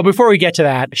 But before we get to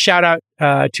that, a shout out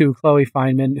to Chloe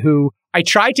Feynman, who I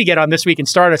tried to get on This Week in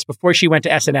Startups before she went to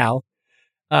SNL.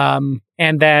 And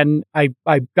then I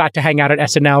got to hang out at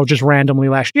SNL just randomly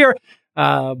last year.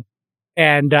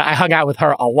 And I hung out with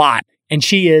her a lot. And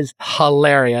she is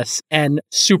hilarious and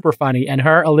super funny. And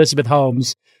her, Elizabeth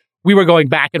Holmes, we were going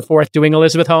back and forth doing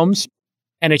Elizabeth Holmes.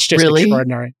 And it's just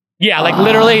extraordinary. Yeah, like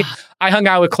literally, I hung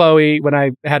out with Chloe when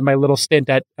I had my little stint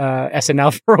at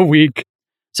SNL for a week.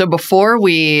 So before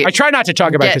I try not to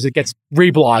talk about it because it gets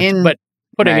reblogged, but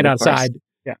putting it outside.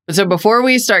 Yeah. So before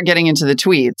we start getting into the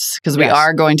tweets, because we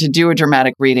are going to do a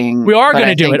dramatic reading. We are going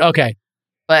to do it. Okay.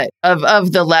 But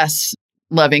of the less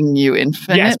loving you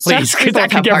infinite. Yes, please. Because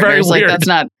that can get very weird. Like, that's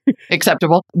not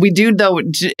acceptable. We do, though.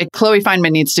 Chloe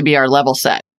Feynman needs to be our level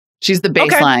set. She's the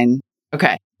baseline.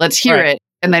 Okay. Let's hear it.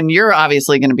 And then you're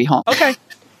obviously going to be home. Okay.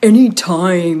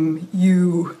 Anytime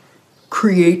you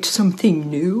create something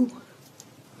new,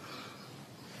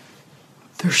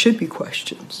 there should be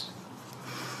questions.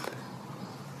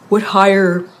 What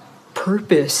higher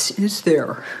purpose is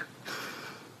there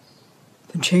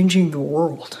than changing the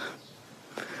world?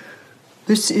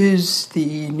 This is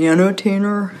the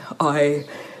nanotainer. I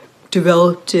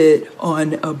developed it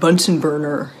on a Bunsen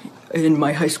burner in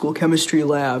my high school chemistry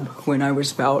lab when I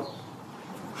was about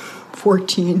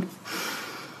 14.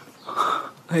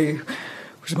 I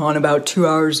was on about 2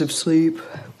 hours of sleep,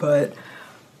 but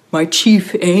my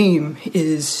chief aim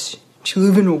is to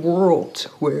live in a world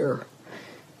where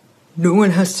no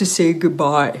one has to say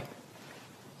goodbye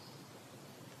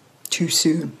too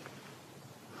soon.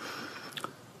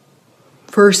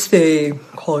 First, they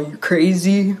call you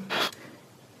crazy,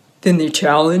 then they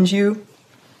challenge you,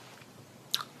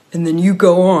 and then you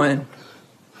go on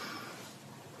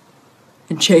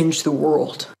and change the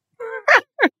world.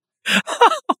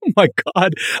 Oh my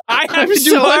God. I'm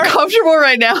so uncomfortable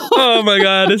right now. Oh my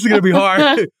God. This is going to be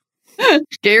hard.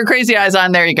 Get your crazy eyes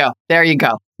on. There you go. There you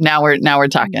go. Now we're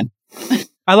talking.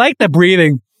 I like the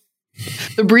breathing.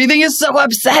 The breathing is so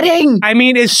upsetting. I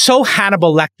mean, it's so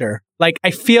Hannibal Lecter. Like,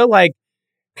 I feel like,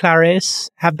 Clarice,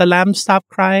 have the lamb stopped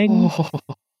crying? Oh,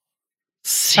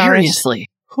 seriously.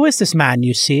 Clarice, who is this man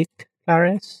you seek,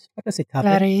 Clarice? What does it call?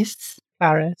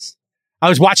 Clarice. I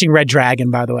was watching Red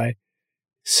Dragon, by the way.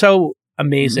 So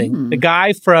amazing. The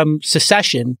guy from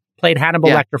Secession played Hannibal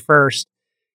Lecter first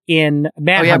in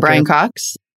Manhunter. Oh, yeah, Brian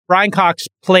Cox. Brian Cox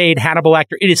played Hannibal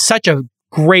Lecter. It is such a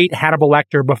great Hannibal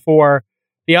Lecter before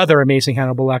the other amazing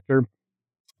Hannibal Lecter.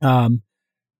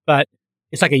 But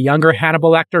it's like a younger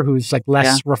Hannibal Lecter who's like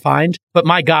less refined. But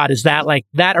my God, is that like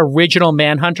that original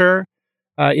Manhunter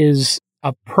is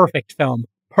a perfect film.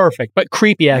 Perfect, but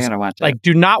creepy as like,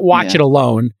 do not watch it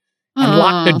alone and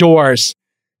lock the doors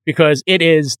because it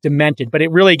is demented. But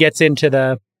it really gets into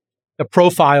the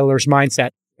profiler's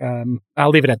mindset. I'll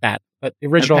leave it at that. But the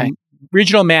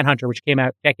original Manhunter, which came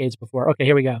out decades before. Okay,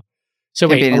 here we go. So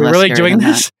wait, are we really doing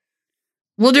this?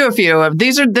 We'll do a few of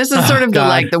these. This is sort of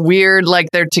the weird, like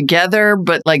they're together,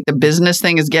 but like the business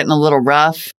thing is getting a little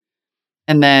rough.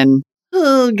 And then,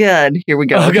 oh God, here we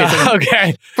go.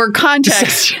 Okay. For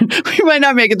context, we might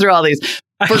not make it through all these.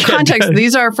 For context,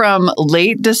 these are from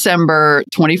late December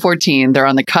 2014. They're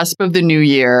on the cusp of the new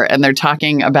year, and they're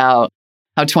talking about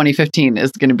how 2015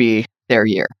 is going to be their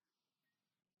year.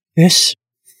 This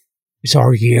is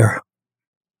our year.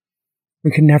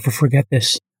 We can never forget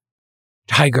this.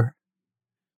 Tiger.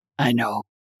 I know.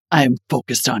 I am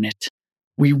focused on it.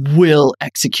 We will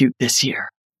execute this year.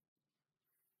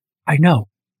 I know.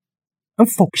 I'm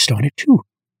focused on it too.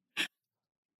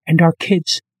 And our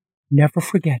kids never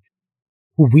forget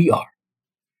who we are.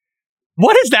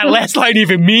 What does that last line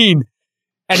even mean?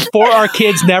 And for our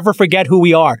kids never forget who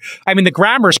we are. I mean, the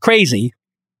grammar's crazy.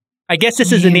 I guess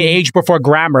this is in the age before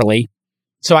Grammarly,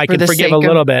 so I can forgive a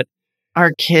little bit.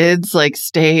 Our kids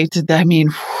stay to,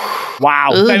 wow.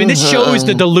 I mean, this shows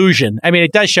the delusion. I mean,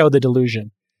 it does show the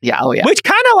delusion. Yeah. Oh, yeah. Which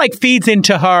kind of feeds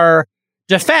into her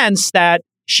defense that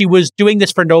she was doing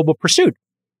this for noble pursuit,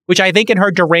 which I think in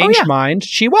her deranged mind,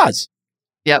 she was.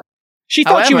 Yep. She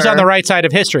thought she was on the right side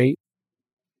of history.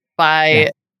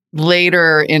 By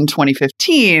later in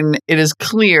 2015, it is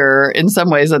clear in some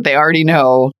ways that they already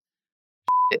know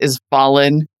is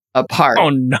fallen apart. Oh,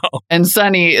 no. And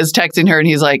Sonny is texting her and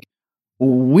he's like,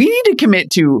 we need to commit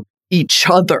to each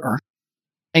other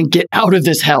and get out of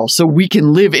this hell so we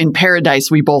can live in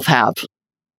paradise we both have.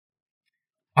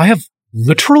 I have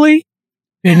literally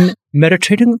been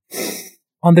meditating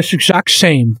on this exact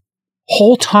same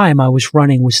whole time I was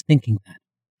running was thinking that.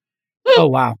 Oh,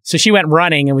 wow. So she went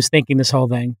running and was thinking this whole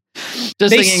thing.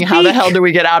 Just thinking, how the hell do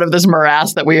we get out of this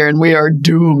morass that we are in? We are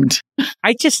doomed.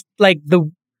 I just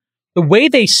the way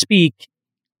they speak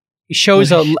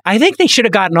shows I think they should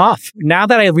have gotten off. Now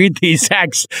that I read these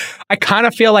texts, I kind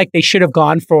of feel like they should have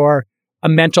gone for a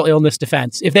mental illness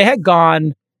defense. If they had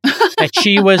gone that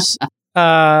she was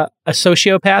a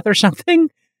sociopath or something,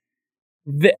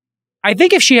 I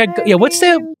think if she had, what's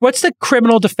the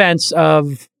criminal defense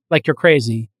of you're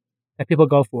crazy that people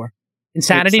go for?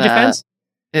 Insanity defense?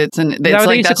 It's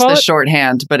that's the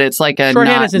shorthand, but it's like a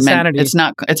shorthand is insanity.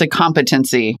 It's a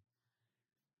competency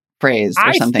phrase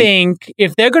or something. I think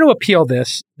if they're going to appeal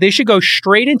this, they should go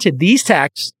straight into these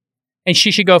texts and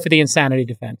she should go for the insanity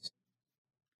defense.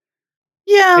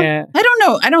 Yeah. I don't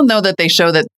know. I don't know that they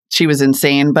show that she was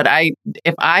insane, but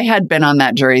if I had been on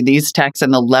that jury, these texts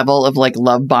and the level of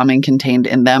love bombing contained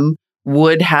in them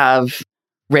would have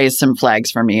raised some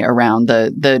flags for me around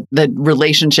the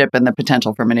relationship and the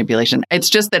potential for manipulation.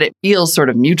 It's just that it feels sort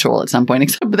of mutual at some point,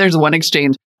 except there's one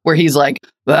exchange where he's like,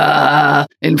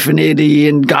 infinity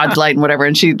and God's light and whatever.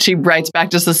 And she writes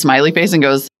back just a smiley face and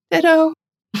goes, ditto.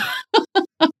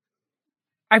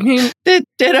 I mean,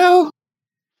 ditto.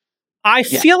 I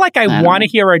feel like I want to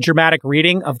hear a dramatic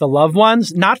reading of the loved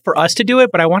ones, not for us to do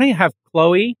it, but I want to have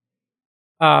Chloe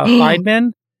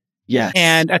Feidman. Yes.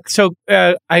 And so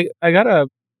I got to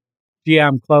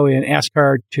DM Chloe and ask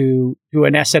her to do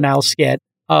an SNL skit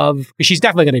because she's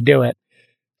definitely going to do it.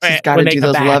 She's got to do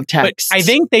those love texts. But I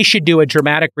think they should do a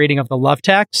dramatic reading of the love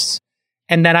texts.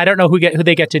 And then I don't know who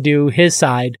they get to do his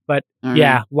side. But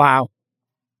wow.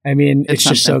 I mean, it's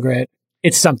just so great.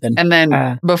 It's something. And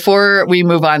then before we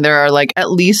move on, there are at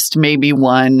least maybe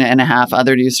 1.5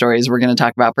 other news stories we're going to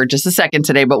talk about for just a second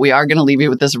today. But we are going to leave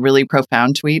you with this really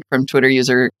profound tweet from Twitter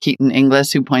user Keaton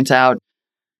Inglis, who points out,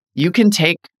 you can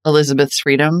take Elizabeth's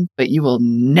freedom, but you will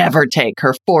never take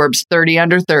her Forbes 30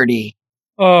 under 30.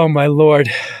 Oh, my Lord.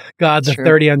 God's a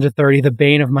 30 under 30, the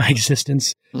bane of my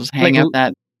existence. Just hang up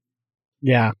that.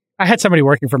 Yeah. I had somebody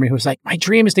working for me who was like, my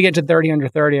dream is to get to 30 under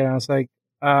 30. And I was like,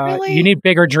 really? You need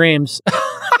bigger dreams.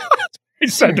 I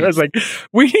said to her, I was like,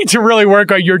 we need to really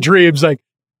work on your dreams.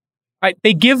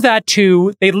 They give that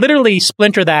they literally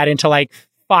splinter that into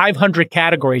 500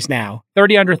 categories now.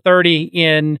 30 under 30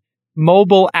 in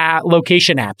mobile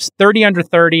location apps, 30 under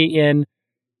 30 in,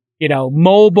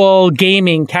 mobile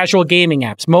gaming, casual gaming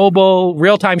apps, mobile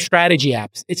real-time strategy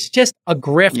apps. It's just a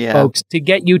grift, folks, to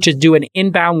get you to do an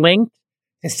inbound link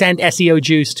to send SEO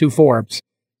juice to Forbes.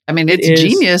 I mean, it's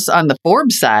genius on the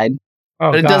Forbes side,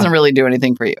 but it doesn't really do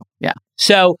anything for you. Yeah.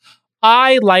 So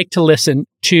I like to listen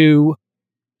to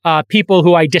people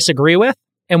who I disagree with.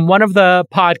 And one of the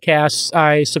podcasts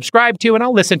I subscribe to, and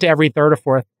I'll listen to every third or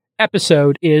fourth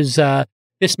episode, is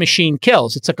This Machine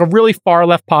Kills. It's like a really far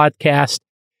left podcast.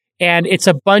 And it's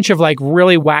a bunch of like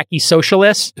really wacky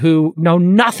socialists who know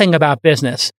nothing about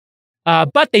business.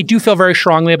 But they do feel very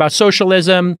strongly about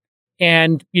socialism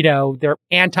and, they're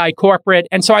anti-corporate.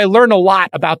 And so I learn a lot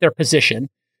about their position.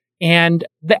 And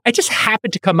I just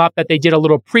happened to come up that they did a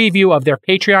little preview of their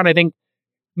Patreon. I think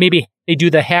maybe they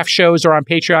do the half shows are on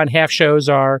Patreon, half shows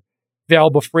are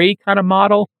available free kind of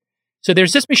model. So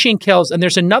there's This Machine Kills, and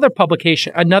there's another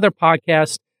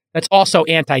podcast that's also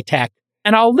anti-tech.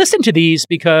 And I'll listen to these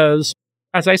because,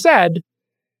 as I said,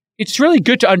 it's really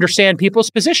good to understand people's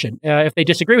position if they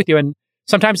disagree with you. And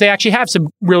sometimes they actually have some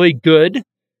really good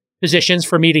positions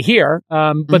for me to hear.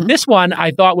 But this one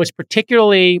I thought was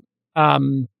particularly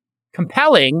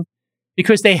compelling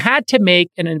because they had to make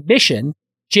an admission.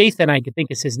 Jathan, I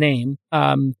think is his name.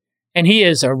 And he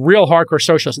is a real hardcore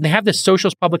socialist. And they have this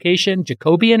socialist publication,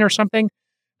 Jacobian or something,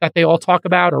 that they all talk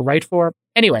about or write for.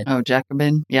 Anyway. Oh,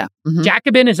 Jacobin. Yeah. Mm-hmm.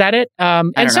 Jacobin, is that it?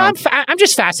 And so I'm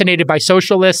just fascinated by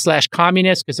socialists /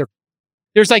 communists because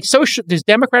there's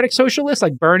democratic socialists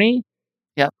like Bernie,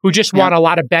 who just want a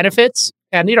lot of benefits.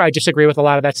 And, I disagree with a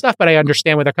lot of that stuff, but I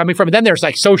understand where they're coming from. And then there's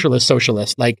like socialists,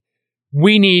 like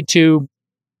we need to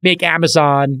make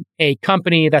Amazon a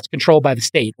company that's controlled by the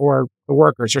state or the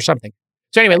workers or something.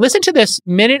 So anyway, listen to this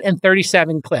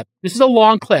 1:37 clip. This is a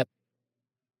long clip,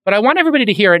 but I want everybody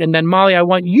to hear it. And then Molly, I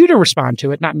want you to respond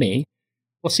to it, not me.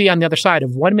 We'll see you on the other side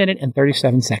of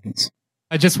 1:37.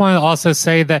 I just want to also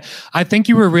say that I think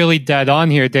you were really dead on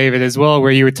here, David, as well,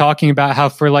 where you were talking about how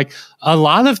for like a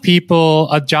lot of people,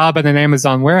 a job at an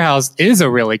Amazon warehouse is a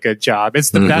really good job.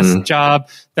 It's the best job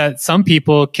that some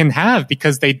people can have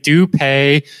because they do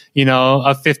pay,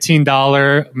 a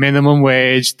 $15 minimum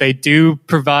wage. They do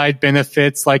provide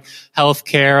benefits like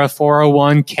healthcare, a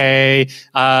 401k.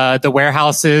 The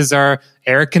warehouses are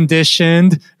air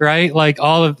conditioned, right? Like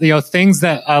all of, things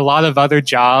that a lot of other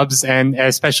jobs and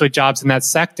especially jobs in that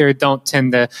sector don't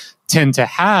tend to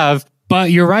have.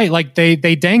 But you're right. Like they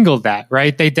dangle that,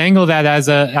 right? They dangle that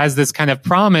as this kind of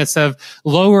promise of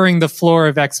lowering the floor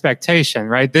of expectation,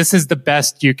 right? This is the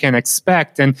best you can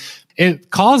expect. And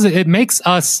it makes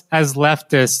us as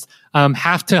leftists,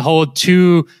 have to hold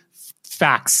two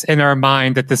facts in our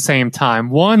mind at the same time.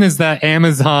 One is that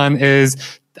Amazon is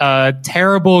a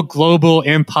terrible global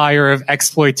empire of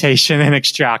exploitation and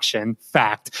extraction.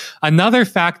 Fact. Another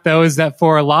fact, though, is that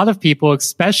for a lot of people,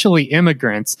 especially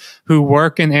immigrants who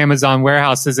work in Amazon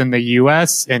warehouses in the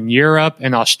US and Europe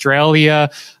and Australia,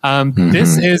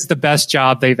 this is the best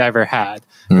job they've ever had.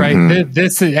 Right.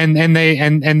 This and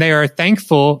they are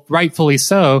thankful, rightfully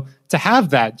so, to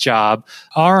have that job.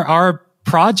 Our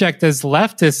project as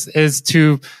leftists is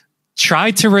to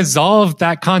try to resolve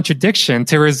that contradiction,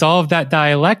 to resolve that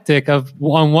dialectic of,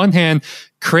 on one hand,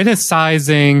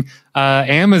 criticizing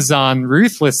Amazon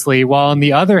ruthlessly, while on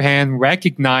the other hand,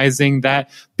 recognizing that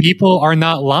people are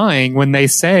not lying when they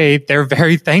say they're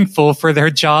very thankful for their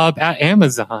job at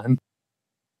Amazon.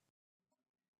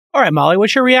 All right, Molly,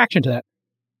 what's your reaction to that?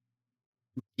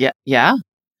 Yeah.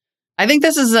 I think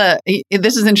this is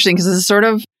interesting because this is sort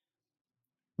of,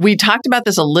 we talked about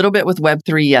this a little bit with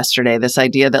Web3 yesterday, this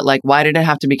idea that like, why did it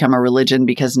have to become a religion?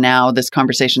 Because now this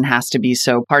conversation has to be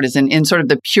so partisan in sort of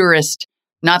the purest,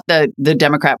 not the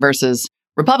Democrat versus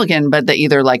Republican, but the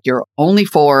either like you're only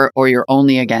for or you're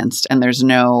only against, and there's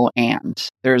no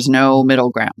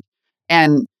middle ground.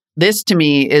 And this to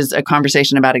me is a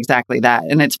conversation about exactly that.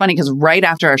 And it's funny because right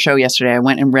after our show yesterday, I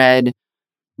went and read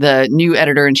the new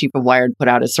editor-in-chief of Wired put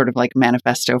out a sort of like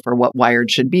manifesto for what Wired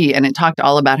should be. And it talked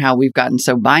all about how we've gotten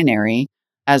so binary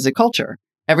as a culture.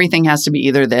 Everything has to be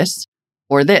either this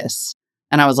or this.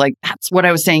 And I was like, that's what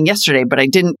I was saying yesterday, but I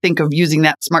didn't think of using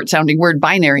that smart sounding word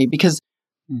binary because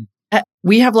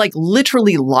we have like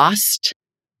literally lost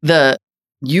the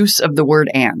use of the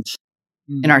word and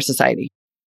in our society.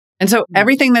 And so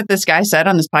everything that this guy said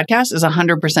on this podcast is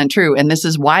 100% true. And this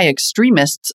is why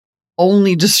extremists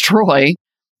only destroy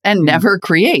and never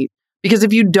create. Because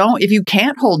if you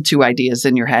can't hold two ideas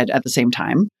in your head at the same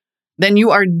time, then you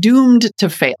are doomed to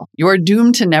fail. You are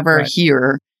doomed to never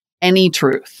hear any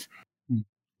truth.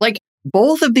 Like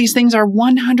both of these things are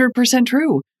 100%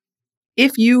 true.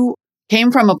 If you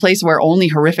came from a place where only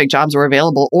horrific jobs were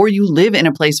available, or you live in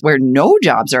a place where no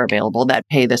jobs are available that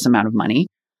pay this amount of money,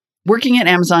 working at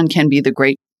Amazon can be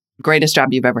the greatest job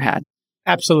you've ever had.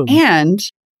 Absolutely. And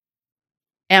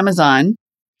Amazon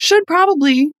should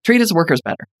probably treat its workers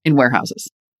better in warehouses.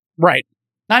 Right.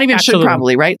 Not even Absolutely. should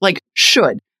probably, right? Like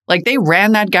should. Like they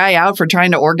ran that guy out for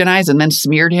trying to organize and then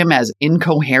smeared him as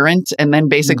incoherent and then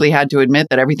basically had to admit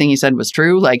that everything he said was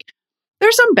true. Like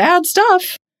there's some bad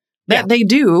stuff that they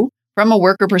do from a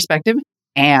worker perspective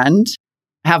and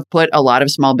have put a lot of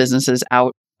small businesses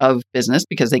out of business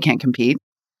because they can't compete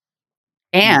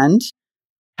and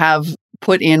have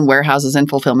put in warehouses and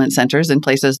fulfillment centers in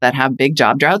places that have big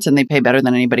job droughts and they pay better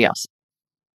than anybody else.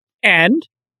 And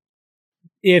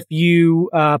if you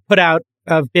put out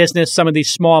of business some of these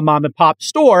small mom and pop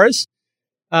stores,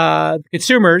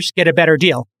 consumers get a better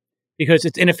deal because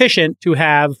it's inefficient to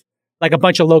have like a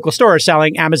bunch of local stores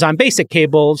selling Amazon Basic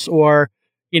cables or,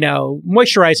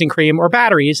 moisturizing cream or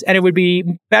batteries. And it would be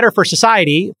better for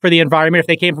society, for the environment, if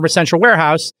they came from a central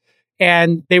warehouse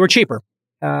and they were cheaper.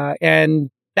 And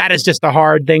that is just a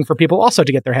hard thing for people also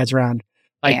to get their heads around.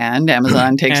 And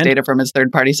Amazon takes data from its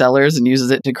third-party sellers and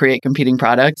uses it to create competing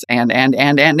products and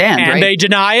right? They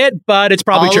deny it, but it's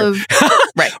probably true.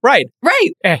 Right.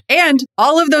 And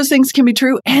all of those things can be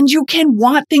true. And you can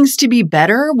want things to be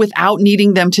better without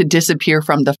needing them to disappear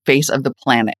from the face of the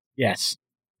planet. Yes.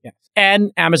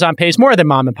 And Amazon pays more than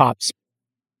mom and pops.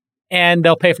 And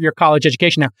they'll pay for your college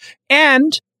education now.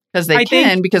 And because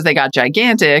because they got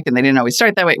gigantic and they didn't always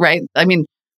start that way, right? I mean,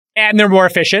 and they're more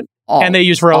efficient and they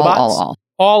use robots.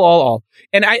 All.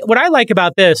 And what I like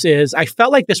about this is I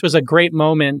felt like this was a great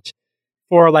moment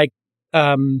for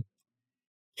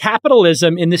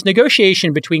capitalism in this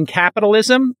negotiation between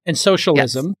capitalism and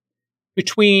socialism,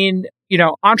 between,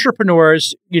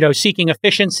 entrepreneurs, seeking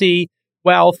efficiency,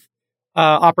 wealth,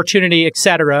 opportunity,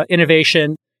 etc.,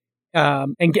 innovation,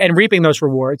 and reaping those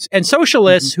rewards, and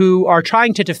socialists who are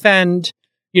trying to defend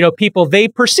people they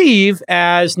perceive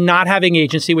as not having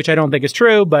agency, which I don't think is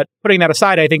true, but putting that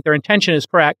aside, I think their intention is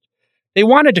correct. They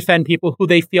want to defend people who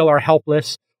they feel are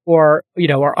helpless or,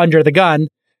 are under the gun,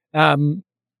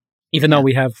 even though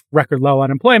we have record low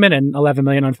unemployment and 11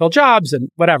 million unfilled jobs and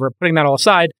whatever, putting that all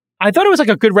aside. I thought it was like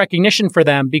a good recognition for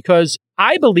them because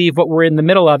I believe what we're in the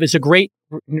middle of is a great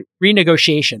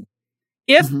renegotiation.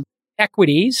 If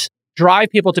equities drive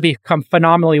people to become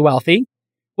phenomenally wealthy,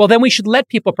 well, then we should let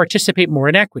people participate more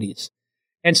in equities.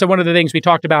 And so one of the things we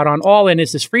talked about on All In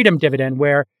is this freedom dividend,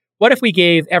 where what if we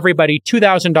gave everybody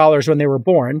 $2,000 when they were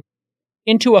born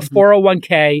into a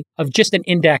 401k of just an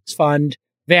index fund,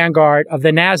 Vanguard, of the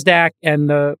NASDAQ and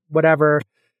the whatever,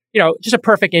 just a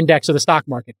perfect index of the stock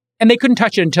market. And they couldn't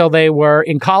touch it until they were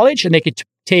in college, and they could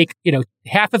take,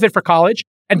 half of it for college,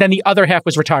 and then the other half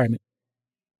was retirement.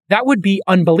 That would be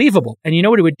unbelievable. And you know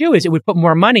what it would do is it would put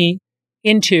more money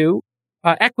into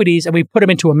equities, and we put them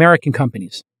into American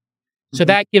companies. So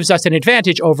that gives us an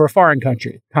advantage over foreign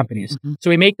companies.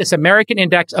 So we make this American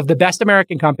index of the best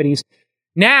American companies.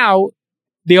 Now,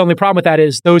 the only problem with that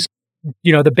is those,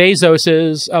 the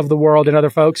Bezoses of the world and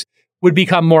other folks would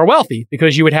become more wealthy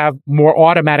because you would have more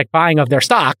automatic buying of their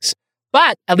stocks,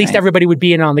 but at least everybody would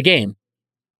be in on the game.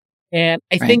 And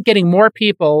I think getting more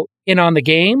people in on the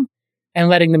game and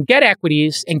letting them get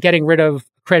equities and getting rid of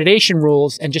accreditation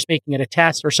rules and just making it a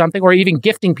test or something, or even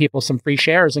gifting people some free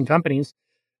shares in companies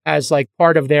as like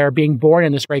part of their being born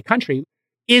in this great country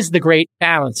is the great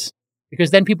balance,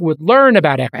 because then people would learn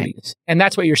about equities. And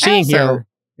that's what you're seeing here.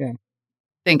 I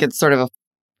think it's sort of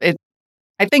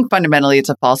I think fundamentally it's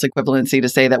a false equivalency to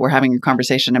say that we're having a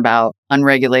conversation about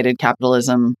unregulated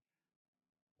capitalism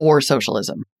or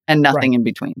socialism and nothing in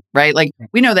between, right? Like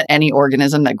we know that any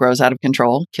organism that grows out of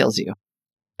control kills you.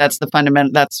 That's the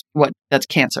fundamental, that's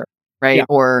cancer, right? Yeah,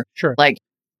 or like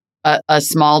a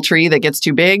small tree that gets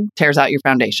too big tears out your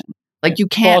foundation. Like you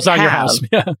can't falls on your house.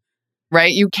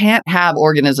 Right? You can't have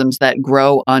organisms that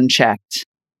grow unchecked,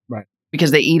 right?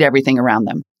 Because they eat everything around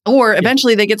them. Or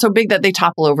eventually they get so big that they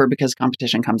topple over because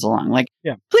competition comes along. Like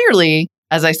clearly,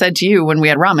 as I said to you when we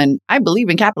had ramen, I believe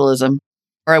in capitalism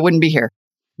or I wouldn't be here.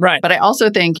 Right. But I also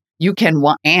think you can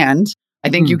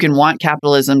you can want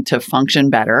capitalism to function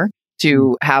better,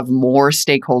 to have more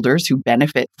stakeholders who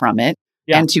benefit from it,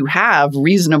 and to have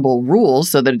reasonable rules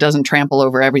so that it doesn't trample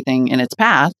over everything in its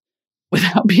path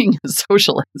without being a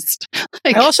socialist.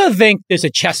 I also think there's a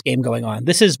chess game going on.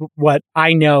 This is what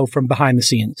I know from behind the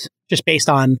scenes, just based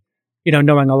on,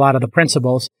 knowing a lot of the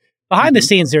principles. Behind the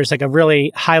scenes, there's like a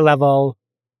really high level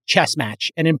chess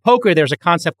match. And in poker, there's a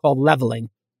concept called leveling.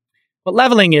 What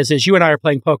leveling is you and I are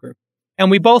playing poker. And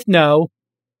we both know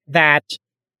that,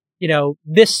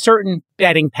 this certain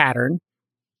betting pattern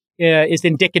is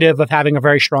indicative of having a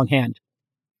very strong hand.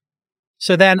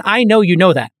 So then I know you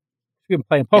know that. We've been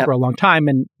playing poker a long time,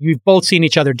 and you've both seen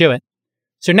each other do it.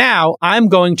 So now I'm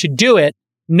going to do it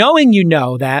knowing you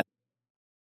know that,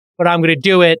 but I'm going to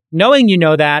do it knowing you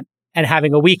know that and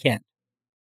having a weak hand.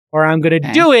 Or I'm going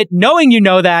to do it knowing you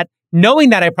know that,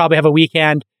 knowing that I probably have a weak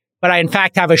hand, but I in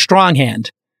fact have a strong hand.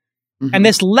 Mm-hmm. And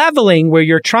this leveling where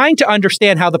you're trying to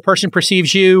understand how the person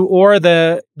perceives you or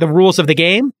the rules of the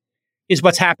game is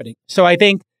what's happening. So I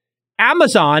think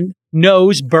Amazon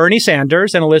knows Bernie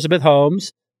Sanders and Elizabeth Warren,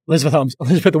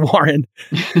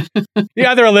 the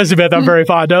other Elizabeth I'm very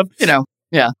fond of.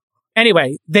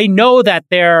 Anyway, they know that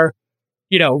they're,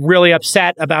 really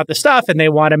upset about the stuff and they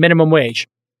want a minimum wage.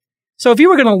 So if you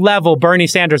were going to level Bernie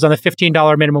Sanders on the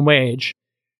 $15 minimum wage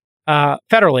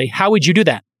federally, how would you do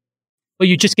that? Well,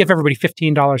 you just give everybody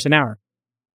 $15 an hour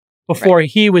before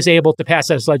he was able to pass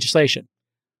this legislation.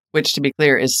 Which, to be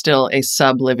clear, is still a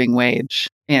sub-living wage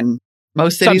in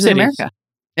most cities in America.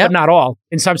 But not all.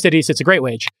 In some cities, it's a great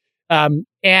wage.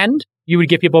 And you would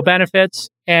give people benefits.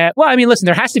 Listen,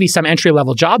 there has to be some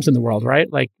entry-level jobs in the world,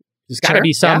 right? Like, there's got to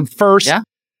be some first,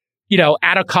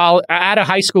 out of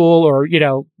high school or,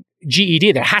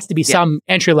 GED. There has to be some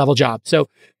entry-level job. So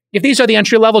if these are the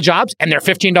entry-level jobs and they're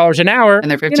 $15 an hour.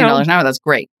 And they're $15 an hour, that's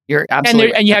great. You're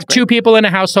absolutely And you have two people in a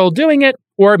household doing it.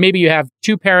 Or maybe you have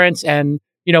two parents and,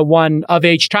 one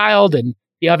of-age child, and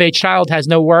the of-age child has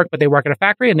no work, but they work at a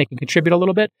factory and they can contribute a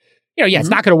little bit. It's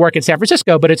not going to work in San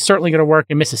Francisco, but it's certainly going to work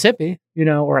in Mississippi,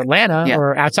 or Atlanta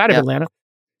or outside of Atlanta.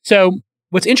 So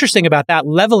what's interesting about that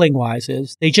leveling-wise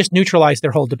is they just neutralize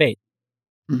their whole debate.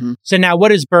 Mm-hmm. So now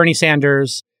what is Bernie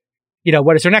Sanders,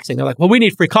 what is their next thing? They're like, well, we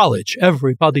need free college.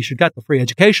 Everybody should get the free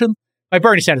education. My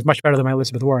Bernie Sanders is much better than my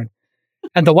Elizabeth Warren.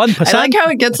 And the 1%. I like how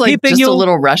it gets just a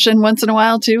little Russian once in a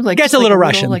while, too. Like, gets a little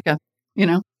Russian.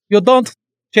 You don't,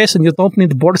 Jason, you don't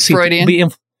need the border seat to be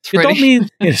you don't need,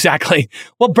 exactly.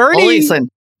 Well, Bernie,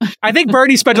 I think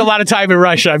Bernie spent a lot of time in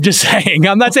Russia. I'm just saying.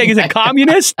 I'm not saying he's a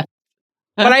communist,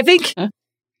 but I think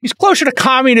he's closer to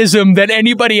communism than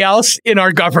anybody else in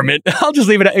our government. I'll just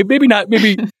leave it at,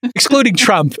 maybe excluding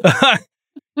Trump.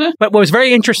 But what was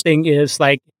very interesting is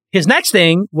his next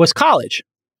thing was college.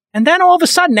 And then all of a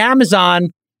sudden, Amazon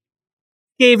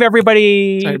gave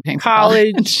everybody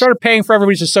started paying for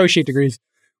everybody's associate degrees,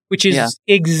 which is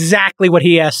exactly what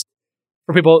he asked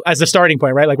for people as the starting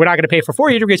point, right? Like, we're not going to pay for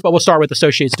 4-year degrees, but we'll start with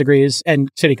associate's degrees and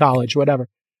city college, whatever.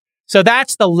 So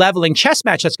that's the leveling chess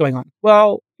match that's going on.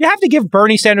 Well, you have to give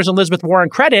Bernie Sanders and Elizabeth Warren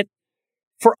credit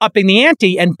for upping the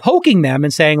ante and poking them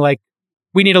and saying,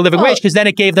 we need a living wage, because then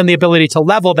it gave them the ability to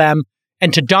level them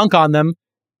and to dunk on them,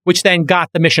 which then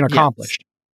got the mission accomplished. Yes.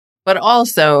 But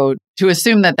also, to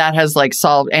assume that has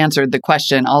answered the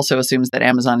question also assumes that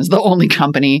Amazon is the only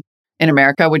company in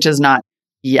America, which is not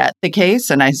yet the case.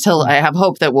 And I have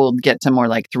hope that we'll get to more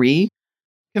 3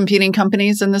 competing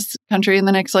companies in this country in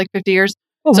the next 50 years.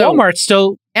 Well, so Walmart's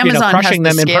still Amazon crushing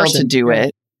has the them in scale person to do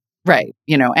it. Right.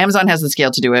 Amazon has the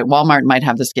scale to do it. Walmart might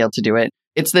have the scale to do it.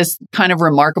 It's this kind of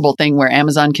remarkable thing where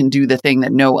Amazon can do the thing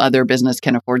that no other business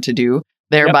can afford to do,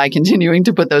 thereby continuing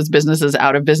to put those businesses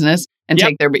out of business and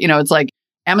take their, it's like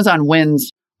Amazon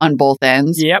wins on both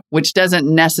ends, which doesn't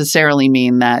necessarily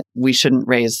mean that we shouldn't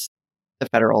raise the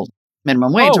federal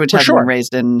minimum wage, which hasn't been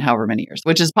raised in however many years,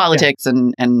 which is politics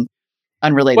and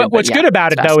unrelated. What's good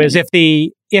about it, though, is if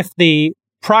the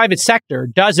private sector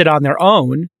does it on their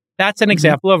own, that's an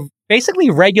example of basically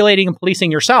regulating and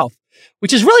policing yourself,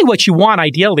 which is really what you want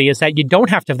ideally, is that you don't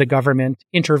have to have the government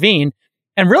intervene.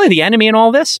 And really the enemy in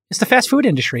all this is the fast food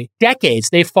industry. Decades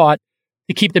they've fought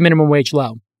to keep the minimum wage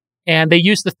low. And they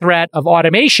use the threat of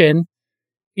automation,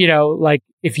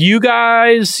 if you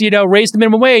guys, raise the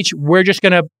minimum wage, we're just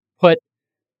going to put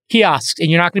kiosks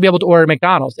and you're not going to be able to order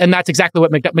McDonald's. And that's exactly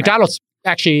what McDonald's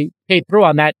actually paid through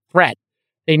on that threat.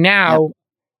 They now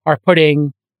are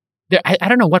putting, I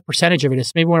don't know what percentage of it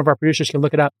is. Maybe one of our producers can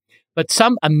look it up. But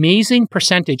some amazing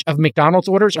percentage of McDonald's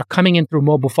orders are coming in through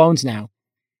mobile phones now.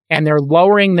 And they're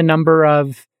lowering the number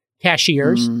of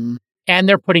cashiers and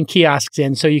they're putting kiosks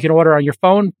in. So you can order on your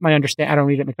phone. I understand. I don't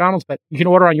eat at McDonald's, but you can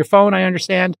order on your phone, I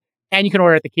understand. And you can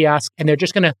order at the kiosk. And they're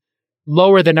just going to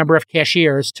lower the number of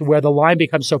cashiers to where the line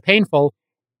becomes so painful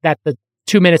that the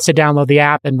 2 minutes to download the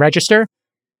app and register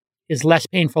is less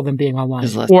painful than being online.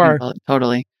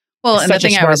 Totally. Well, and the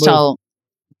thing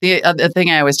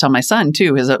I always tell my son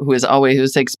too is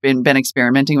who's been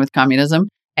experimenting with communism,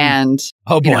 and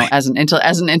as an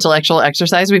intellectual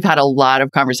exercise, we've had a lot of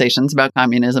conversations about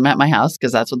communism at my house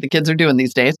because that's what the kids are doing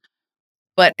these days.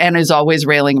 And is always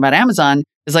railing about Amazon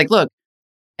is look,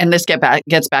 and this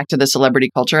gets back to the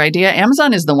celebrity culture idea.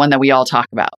 Amazon is the one that we all talk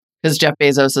about because Jeff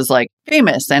Bezos is like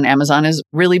famous and Amazon is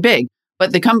really big.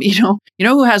 But the company, you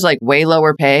know who has like way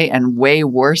lower pay and way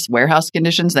worse warehouse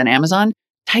conditions than Amazon?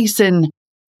 Tyson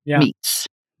Meats,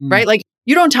 right? Like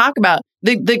you don't talk about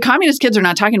the communist kids are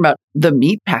not talking about the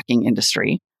meat packing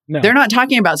industry. No. They're not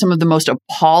talking about some of the most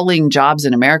appalling jobs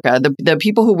in America. The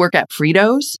people who work at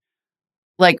Fritos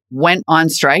like went on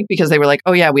strike because they were like,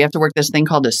 oh yeah, we have to work this thing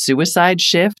called a suicide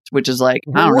shift, which is like,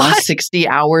 I don't know, 60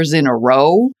 hours in a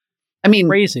row. I mean,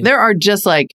 crazy. There are just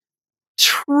like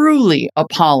truly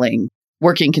appalling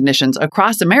working conditions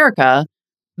across America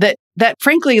that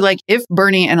frankly, like if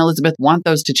Bernie and Elizabeth want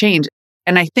those to change,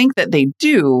 and I think that they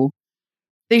do,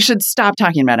 they should stop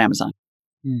talking about Amazon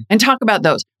and talk about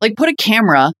those. Like put a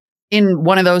camera in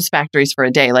one of those factories for a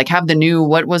day. Like have the new,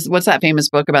 what's that famous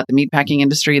book about the meatpacking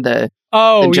industry? The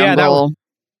Jungle.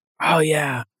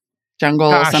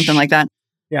 Jungle, Gosh. something like that.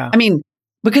 Yeah. I mean,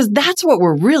 because that's what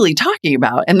we're really talking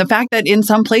about. And the fact that in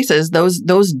some places, those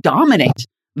dominate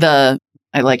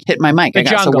I like hit my mic. I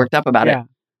got so worked up about it.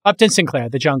 Upton Sinclair,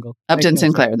 the Jungle. Upton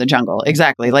Sinclair, the Jungle.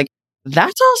 Exactly. Like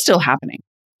that's all still happening.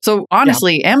 So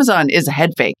honestly, Amazon is a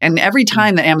head fake. And every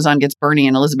time that Amazon gets Bernie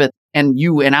and Elizabeth and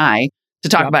you and I to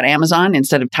talk about Amazon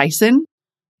instead of Tyson.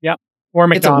 Yep. Or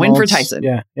McDonald's. It's a win for Tyson.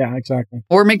 Yeah, exactly.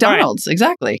 Or McDonald's. Right.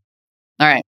 Exactly. All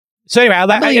right. So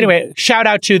anyway, shout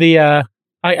out to the,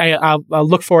 I'll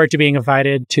look forward to being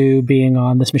invited to being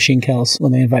on This Machine Kills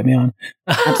when they invite me on.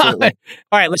 Absolutely.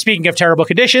 All right. Speaking of terrible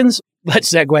conditions,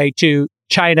 let's segue to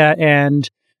China. And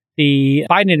the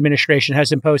Biden administration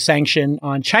has imposed sanction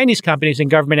on Chinese companies and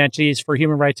government entities for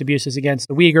human rights abuses against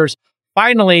the Uyghurs.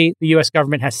 Finally, the U.S.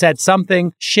 government has said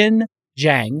something.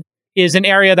 Xinjiang is an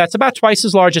area that's about twice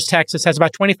as large as Texas, has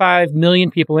about 25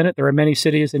 million people in it. There are many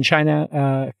cities in China,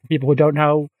 for people who don't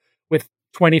know, with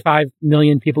 25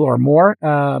 million people or more,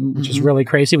 which is really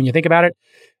crazy when you think about it.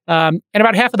 And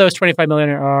about half of those 25 million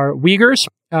are Uyghurs,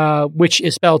 which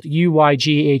is spelled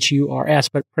Uyghurs,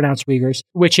 but pronounced Uyghurs,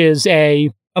 which is a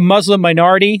Muslim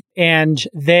minority. And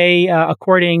they,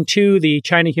 according to the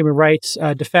China human rights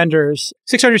defenders,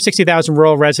 660,000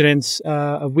 rural residents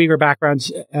of Uyghur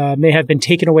backgrounds may have been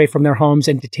taken away from their homes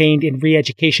and detained in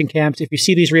re-education camps. If you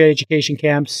see these re-education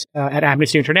camps at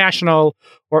Amnesty International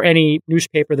or any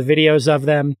newspaper, the videos of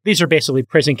them, these are basically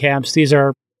prison camps. These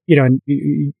are,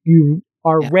 you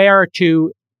are rare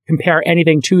to compare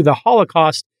anything to the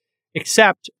Holocaust,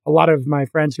 except a lot of my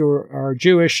friends who are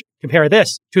Jewish compare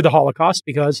this to the Holocaust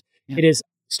because it is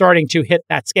starting to hit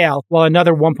that scale. While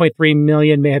another 1.3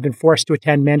 million may have been forced to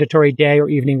attend mandatory day or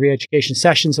evening re-education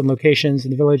sessions in locations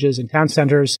in the villages and town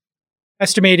centers.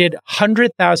 Estimated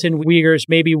 100,000 Uyghurs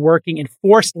may be working in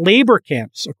forced labor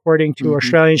camps, according to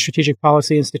Australian Strategic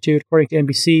Policy Institute. According to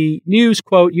NBC News,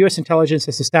 quote, U.S. intelligence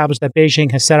has established that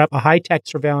Beijing has set up a high-tech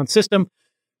surveillance system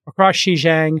across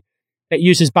Xinjiang that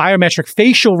uses biometric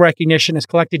facial recognition, has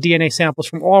collected DNA samples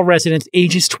from all residents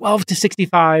ages 12 to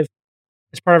 65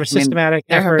 as part of a systematic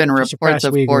effort. There have been reports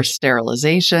of forced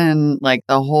sterilization, like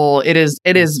the whole. It is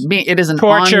an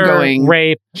torture, ongoing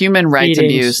rape, human rights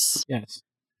beatings. abuse. Yes,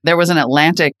 there was an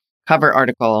Atlantic cover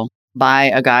article by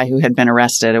a guy who had been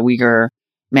arrested, a Uyghur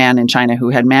man in China who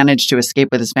had managed to escape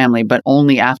with his family, but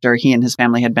only after he and his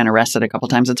family had been arrested a couple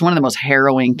times. It's one of the most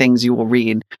harrowing things you will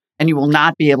read, and you will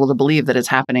not be able to believe that it's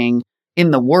happening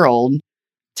in the world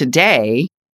today.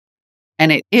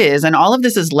 And it is. And all of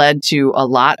this has led to a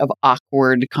lot of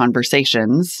awkward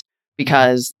conversations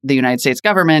because the United States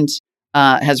government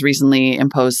has recently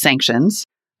imposed sanctions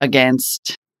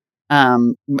against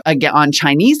on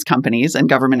Chinese companies and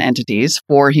government entities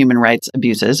for human rights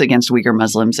abuses against Uyghur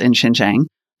Muslims in Xinjiang.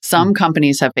 Some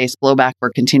companies have faced blowback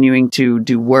for continuing to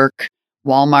do work.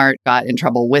 Walmart got in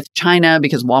trouble with China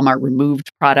because Walmart removed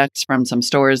products from some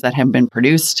stores that have been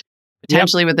produced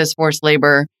potentially with this forced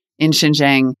labor in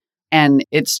Xinjiang. And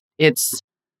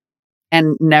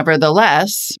and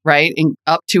nevertheless, right,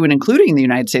 up to and including the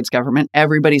United States government,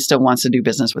 everybody still wants to do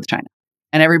business with China.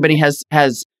 And everybody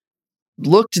has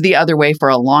looked the other way for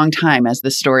a long time as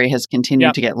this story has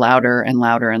continued to get louder and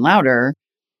louder and louder.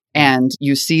 And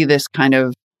you see this kind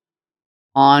of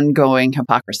ongoing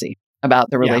hypocrisy about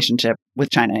the relationship with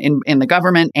China in the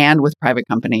government and with private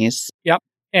companies. Yep.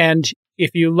 And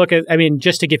if you look at,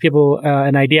 just to give people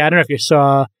an idea, I don't know if you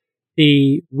saw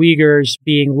the Uyghurs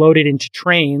being loaded into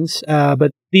trains,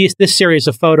 but this series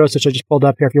of photos, which I just pulled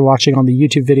up here if you're watching on the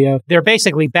YouTube video, they're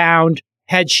basically bound,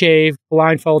 head shaved,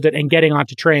 blindfolded, and getting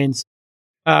onto trains.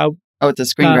 It's a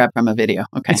screen grab from a video.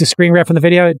 Okay. It's a screen grab from the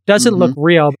video. It doesn't look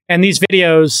real. And these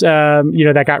videos,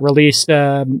 that got released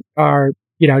are,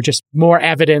 just more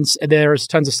evidence. There's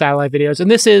tons of satellite videos.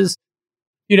 And this is,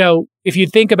 if you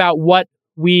think about what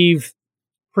we've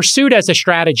pursued as a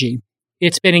strategy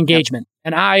It's been engagement.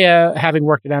 And I, having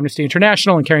worked at Amnesty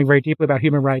International and caring very deeply about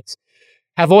human rights,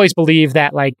 have always believed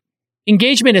that like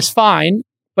engagement is fine,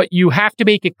 but you have to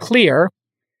make it clear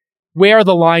where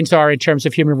the lines are in terms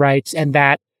of human rights and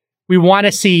that we want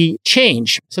to see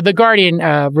change. So The Guardian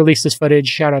released this footage.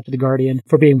 Shout out to The Guardian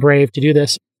for being brave to do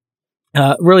this.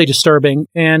 Really disturbing.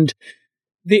 And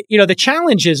the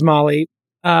challenge is, Molly,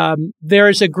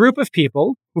 there's a group of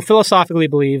people who philosophically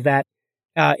believe that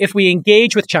if we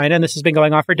engage with China, and this has been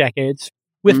going on for decades,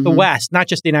 with the West, not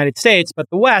just the United States, but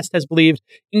the West has believed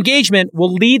engagement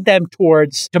will lead them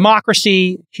towards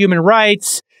democracy, human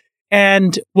rights,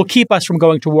 and will keep us from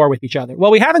going to war with each other.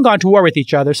 Well, we haven't gone to war with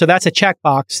each other, so that's a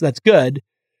checkbox. That's good.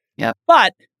 Yep.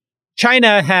 But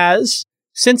China has,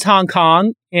 since Hong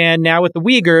Kong and now with the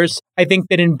Uyghurs, I think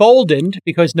been emboldened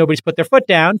because nobody's put their foot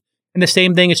down. And the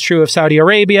same thing is true of Saudi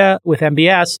Arabia with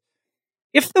MBS.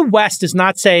 If the West does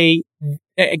not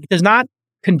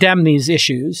condemn these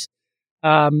issues,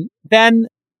 then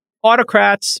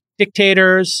autocrats,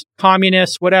 dictators,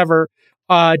 communists, whatever,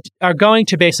 are going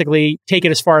to basically take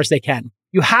it as far as they can.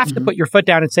 You have to put your foot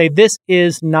down and say, this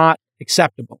is not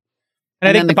acceptable. And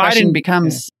I think the question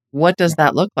becomes, what does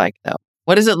that look like, though?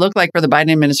 What does it look like for the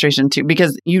Biden administration to?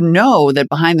 Because you know that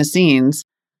behind the scenes,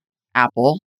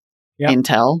 Apple,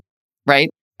 Intel, right?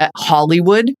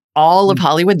 Hollywood, all of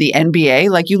Hollywood, the NBA,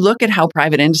 like you look at how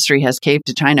private industry has caved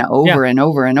to China over and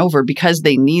over and over because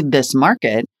they need this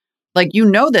market. Like, you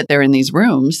know that they're in these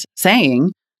rooms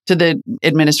saying to the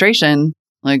administration,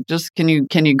 like, just can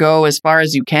you go as far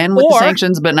as you can with the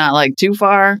sanctions, but not like too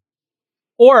far?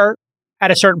 Or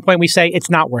at a certain point, we say it's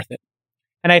not worth it.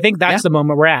 And I think that's the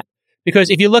moment we're at.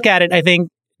 Because if you look at it, I think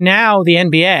now the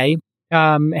NBA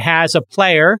has a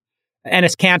player,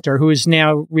 Enes Kanter, who is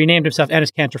now renamed himself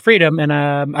Enes Kanter Freedom. And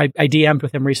I DM'd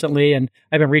with him recently and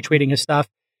I've been retweeting his stuff.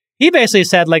 He basically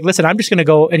said, like, listen, I'm just going to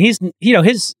go. And he's,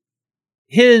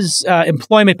 his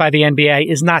employment by the NBA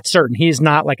is not certain. He's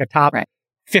not like a top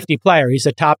 50 player. He's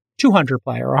a top 200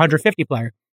 player or 150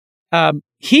 player.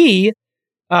 He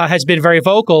has been very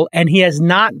vocal and he has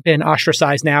not been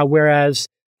ostracized now, whereas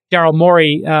Daryl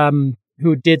Morey,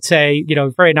 who did say,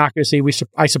 very innocuously,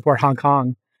 I support Hong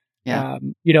Kong,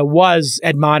 was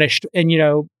admonished.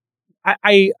 And,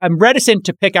 I'm reticent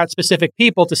to pick out specific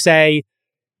people to say,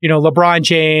 LeBron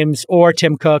James or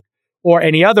Tim Cook or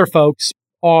any other folks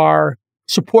are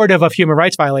supportive of human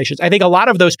rights violations. I think a lot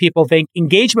of those people think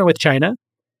engagement with China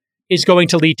is going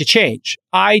to lead to change.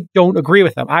 I don't agree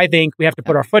with them. I think we have to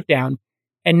put our foot down.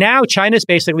 And now China's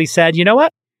basically said, you know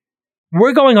what?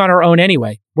 We're going on our own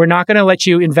anyway. We're not going to let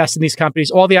you invest in these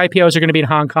companies. All the IPOs are going to be in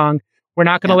Hong Kong. We're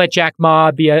not going to let Jack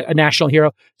Ma be a national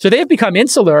hero. So they've become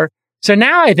insular. So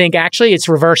now I think actually it's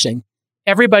reversing.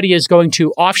 Everybody is going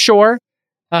to offshore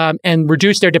and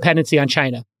reduce their dependency on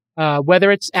China.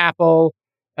 Whether it's Apple,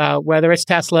 whether it's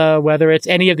Tesla, whether it's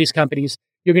any of these companies,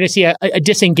 you're going to see a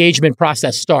disengagement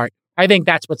process start. I think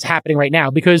that's what's happening right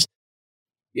now because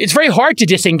it's very hard to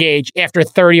disengage after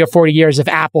 30 or 40 years of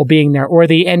Apple being there or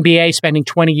the NBA spending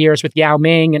 20 years with Yao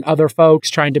Ming and other folks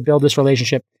trying to build this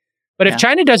relationship. But if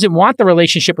China doesn't want the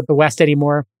relationship with the West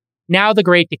anymore, now the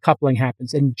great decoupling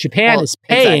happens. And Japan is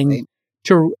paying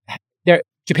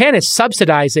Japan is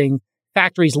subsidizing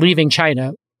factories leaving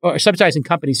China or subsidizing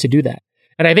companies to do that.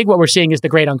 And I think what we're seeing is the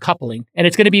great uncoupling. And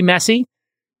it's going to be messy,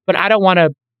 but I don't want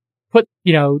to put,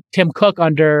 Tim Cook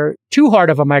under too hard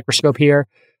of a microscope here.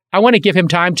 I want to give him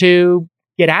time to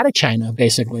get out of China,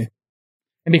 basically,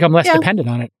 and become less dependent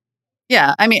on it.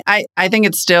 Yeah. I mean, I think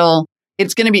it's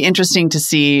going to be interesting to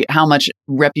see how much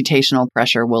reputational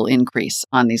pressure will increase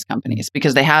on these companies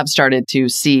because they have started to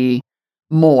see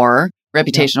more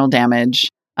reputational damage.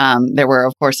 There were,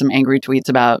 of course, some angry tweets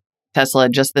about Tesla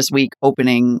just this week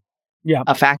opening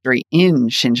a factory in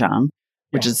Xinjiang,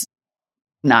 which is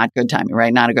not good timing,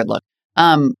 right? Not a good look.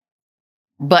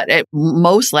 But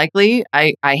most likely,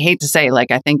 I hate to say,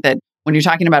 I think that when you're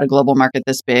talking about a global market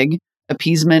this big,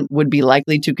 appeasement would be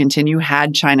likely to continue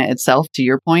had China itself, to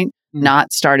your point,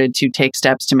 not started to take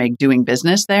steps to make doing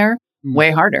business there way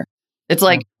harder. It's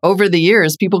like over the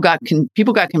years, people got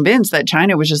convinced that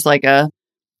China was just like a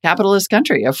capitalist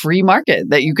country, a free market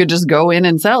that you could just go in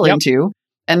and sell into.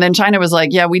 And then China was like,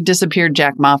 yeah, we disappeared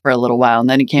Jack Ma for a little while. And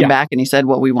then he came back and he said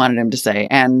what we wanted him to say.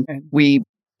 And we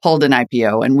pulled an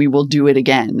IPO and we will do it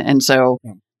again. And so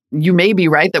you may be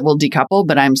right that we'll decouple,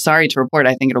 but I'm sorry to report,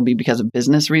 I think it'll be because of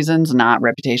business reasons, not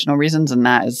reputational reasons. And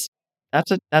that's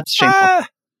shameful.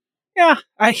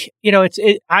 I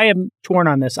am torn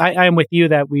on this. I am with you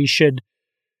that we should,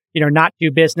 not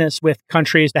do business with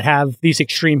countries that have these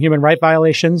extreme human rights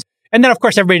violations. And then, of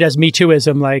course, everybody does Me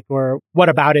Tooism, or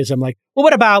whataboutism.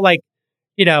 What about,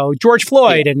 George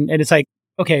Floyd, and it's like,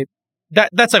 okay,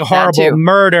 that's a horrible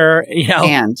murder,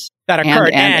 that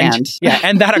occurred,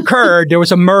 and that occurred. There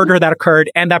was a murder that occurred,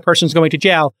 and that person's going to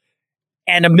jail.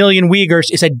 And 1 million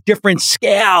Uyghurs is a different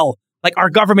scale. Like, our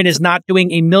government is not doing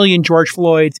 1 million George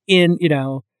Floyds in,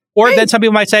 or right. Then some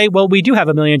people might say, well, we do have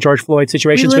 1 million George Floyd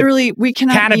situations. We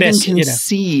cannot cannabis, even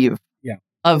conceive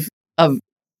of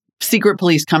secret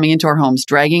police coming into our homes,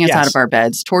 dragging us out of our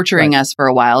beds, torturing us for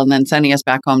a while, and then sending us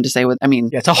back home to say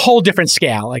it's a whole different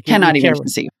scale. Like, cannot even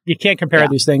conceive. You can't compare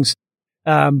these things.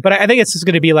 But I think it's just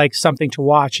going to be like something to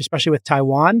watch, especially with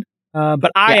Taiwan.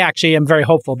 But I actually am very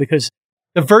hopeful because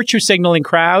the virtue signaling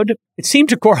crowd, it seemed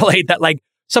to correlate that like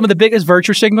some of the biggest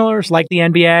virtue signalers like the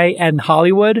NBA and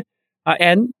Hollywood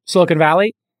and Silicon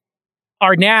Valley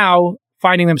are now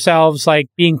finding themselves like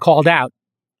being called out.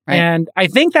 Right. And I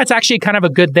think that's actually kind of a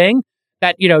good thing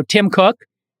that, Tim Cook,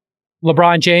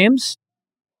 LeBron James,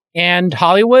 and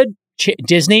Hollywood,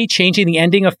 Disney changing the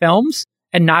ending of films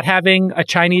and not having a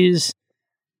Chinese,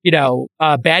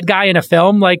 bad guy in a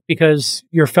film, like because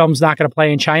your film's not going to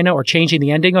play in China, or changing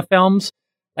the ending of films.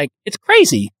 Like, it's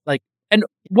crazy. Like, and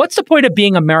what's the point of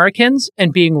being Americans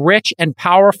and being rich and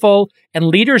powerful and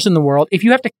leaders in the world if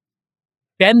you have to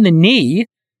bend the knee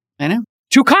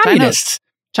to communists?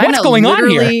 What's going on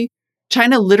here?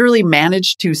 China literally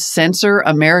managed to censor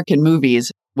American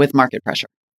movies with market pressure.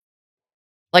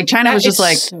 Like, China was just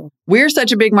like, we're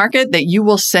such a big market that you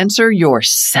will censor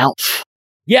yourself.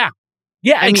 Yeah.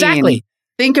 Yeah, exactly. Mean,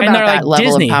 think about that like level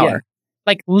Disney, of power. Yeah.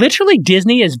 Like, literally,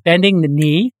 Disney is bending the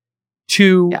knee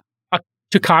to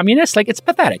communists. Like, it's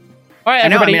pathetic. All right,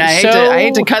 everybody. I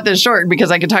hate to cut this short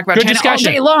because I could talk about China all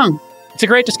day long. It's a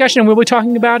great discussion. We'll be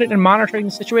talking about it and monitoring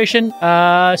the situation.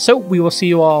 So we will see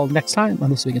you all next time on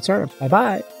This Week in Startups.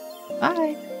 Bye-bye.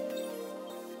 Bye.